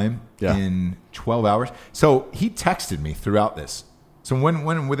this crime in 12 hours, so he texted me throughout this. So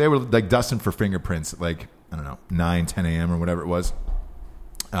when they were like dusting for fingerprints at like, I don't know, 9, 10 a.m. or whatever it was.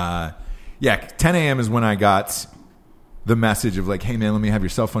 10 a.m. is when I got the message of like, hey man, let me have your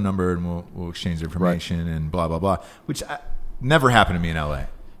cell phone number and we'll exchange information and blah, blah, blah, which never happened to me in LA.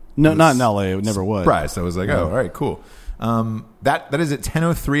 No, not in LA. It never would. Surprised. I was like, oh, all right, cool. That is at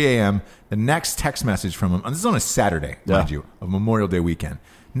 10:03 a.m. The next text message from him, and this is on a Saturday, mind you, of Memorial Day weekend.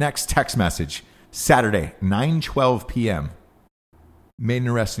 Next text message, Saturday, 9:12 p.m. Made an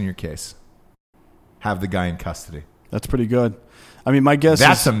arrest in your case. Have the guy in custody. That's pretty good. I mean, my guess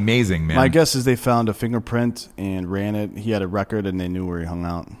That's amazing, man. My guess is they found a fingerprint and ran it. He had a record, and they knew where he hung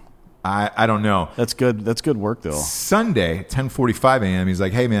out. I don't know. That's good. That's good work, though. Sunday, 10:45 a.m., he's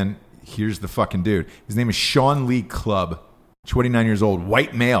like, hey, man, here's the fucking dude. His name is Sean Lee Clubb, 29 years old,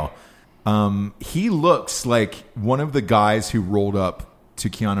 white male. He looks like one of the guys who rolled up to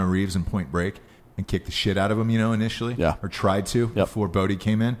Keanu Reeves in Point Break and kicked the shit out of him, initially. Yeah. Or tried to before Bodie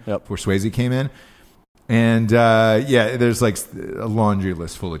came in, before Swayze came in. And, there's like a laundry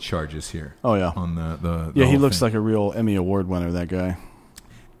list full of charges here. Oh, yeah. On the he whole looks thing. like a real Emmy Award winner, that guy.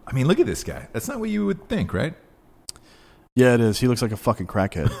 I mean, look at this guy. That's not what you would think, right? Yeah, it is. He looks like a fucking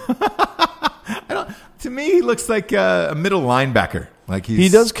crackhead. To me, he looks like a middle linebacker. Like he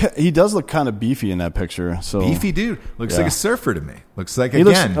does look kind of beefy in that picture. So beefy dude looks like a surfer to me. Looks like he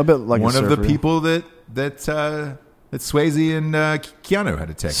again looks a bit like one a of the surfer. people that Swayze and Keanu had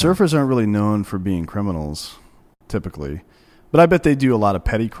to take. Surfers aren't really known for being criminals, typically, but I bet they do a lot of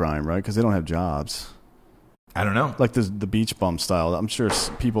petty crime, right? Because they don't have jobs. I don't know, like the beach bum style. I'm sure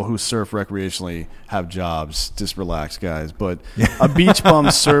people who surf recreationally have jobs. Just relax, guys. But a beach bum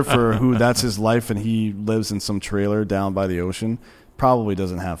surfer who that's his life and he lives in some trailer down by the ocean probably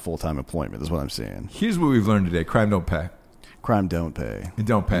doesn't have full-time employment, is what I'm saying. Here's what we've learned today. Crime don't pay. Crime don't pay. It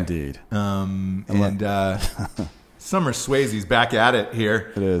don't pay. Indeed. Summer Swayze's back at it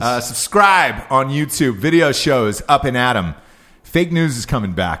here. It is. Subscribe on YouTube. Video shows up and at 'em. Fake news is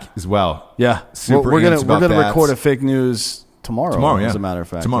coming back as well. Yeah. We're gonna record a fake news tomorrow, as a matter of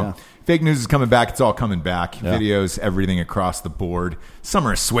fact. Tomorrow. Yeah. Fake news is coming back. It's all coming back. Yeah. Videos, everything across the board.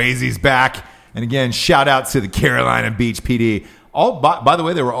 Summer Swayze's back. And again, shout out to the Carolina Beach PD. By the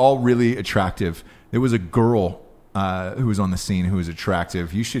way, they were all really attractive. There was a girl who was on the scene who was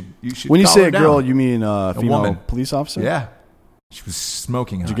attractive. You should. When you say a down. girl, you mean a female woman. police officer? Yeah. She was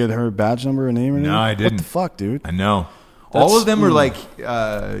smoking. Did you get her badge number or name or anything? No, I didn't. What the fuck, dude? I know. All of them were like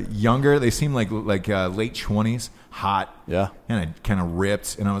younger. They seemed like late 20s, hot, kind of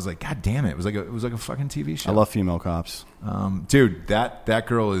ripped. And I was like, God damn it! It was like a fucking TV show. I love female cops, dude. That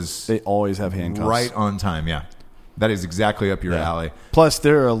girl is. They always have handcuffs right on time. Yeah, that is exactly up your alley. Plus,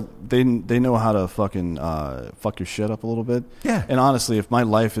 they know how to fucking fuck your shit up a little bit. Yeah. And honestly, if my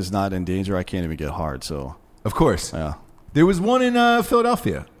life is not in danger, I can't even get hard. So of course, yeah. There was one in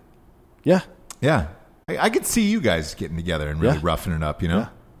Philadelphia. Yeah. Yeah. I could see you guys getting together and really roughing it up, Yeah.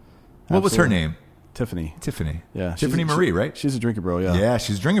 What was her name? Tiffany. Yeah. Tiffany Marie, right? She's a drinker bro, yeah. Yeah,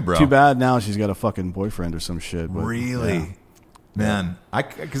 she's a drinker bro. Too bad now she's got a fucking boyfriend or some shit. But, really? Yeah. Man. I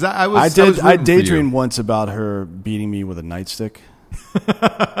daydreamed once about her beating me with a nightstick.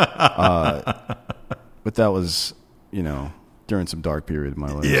 But that was, during some dark period of my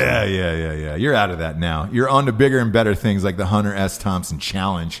life. Yeah. You're out of that now. You're on to bigger and better things like the Hunter S. Thompson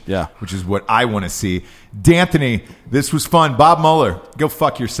Challenge. Yeah. Which is what I want to see. D'Anthony, this was fun. Bob Mueller, go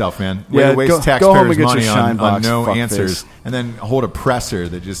fuck yourself, man. Way to waste taxpayers' money on no answers. And then hold a presser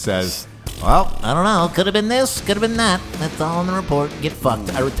that just says, well, I don't know. Could have been this, could have been that. That's all in the report. Get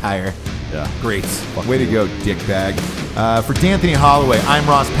fucked. I retire. Yeah. Great. Way to go, dickbag. For D'Anthony Hollaway, I'm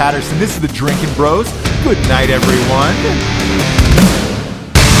Ross Patterson. This is the Drinking Bros. Good night, everyone.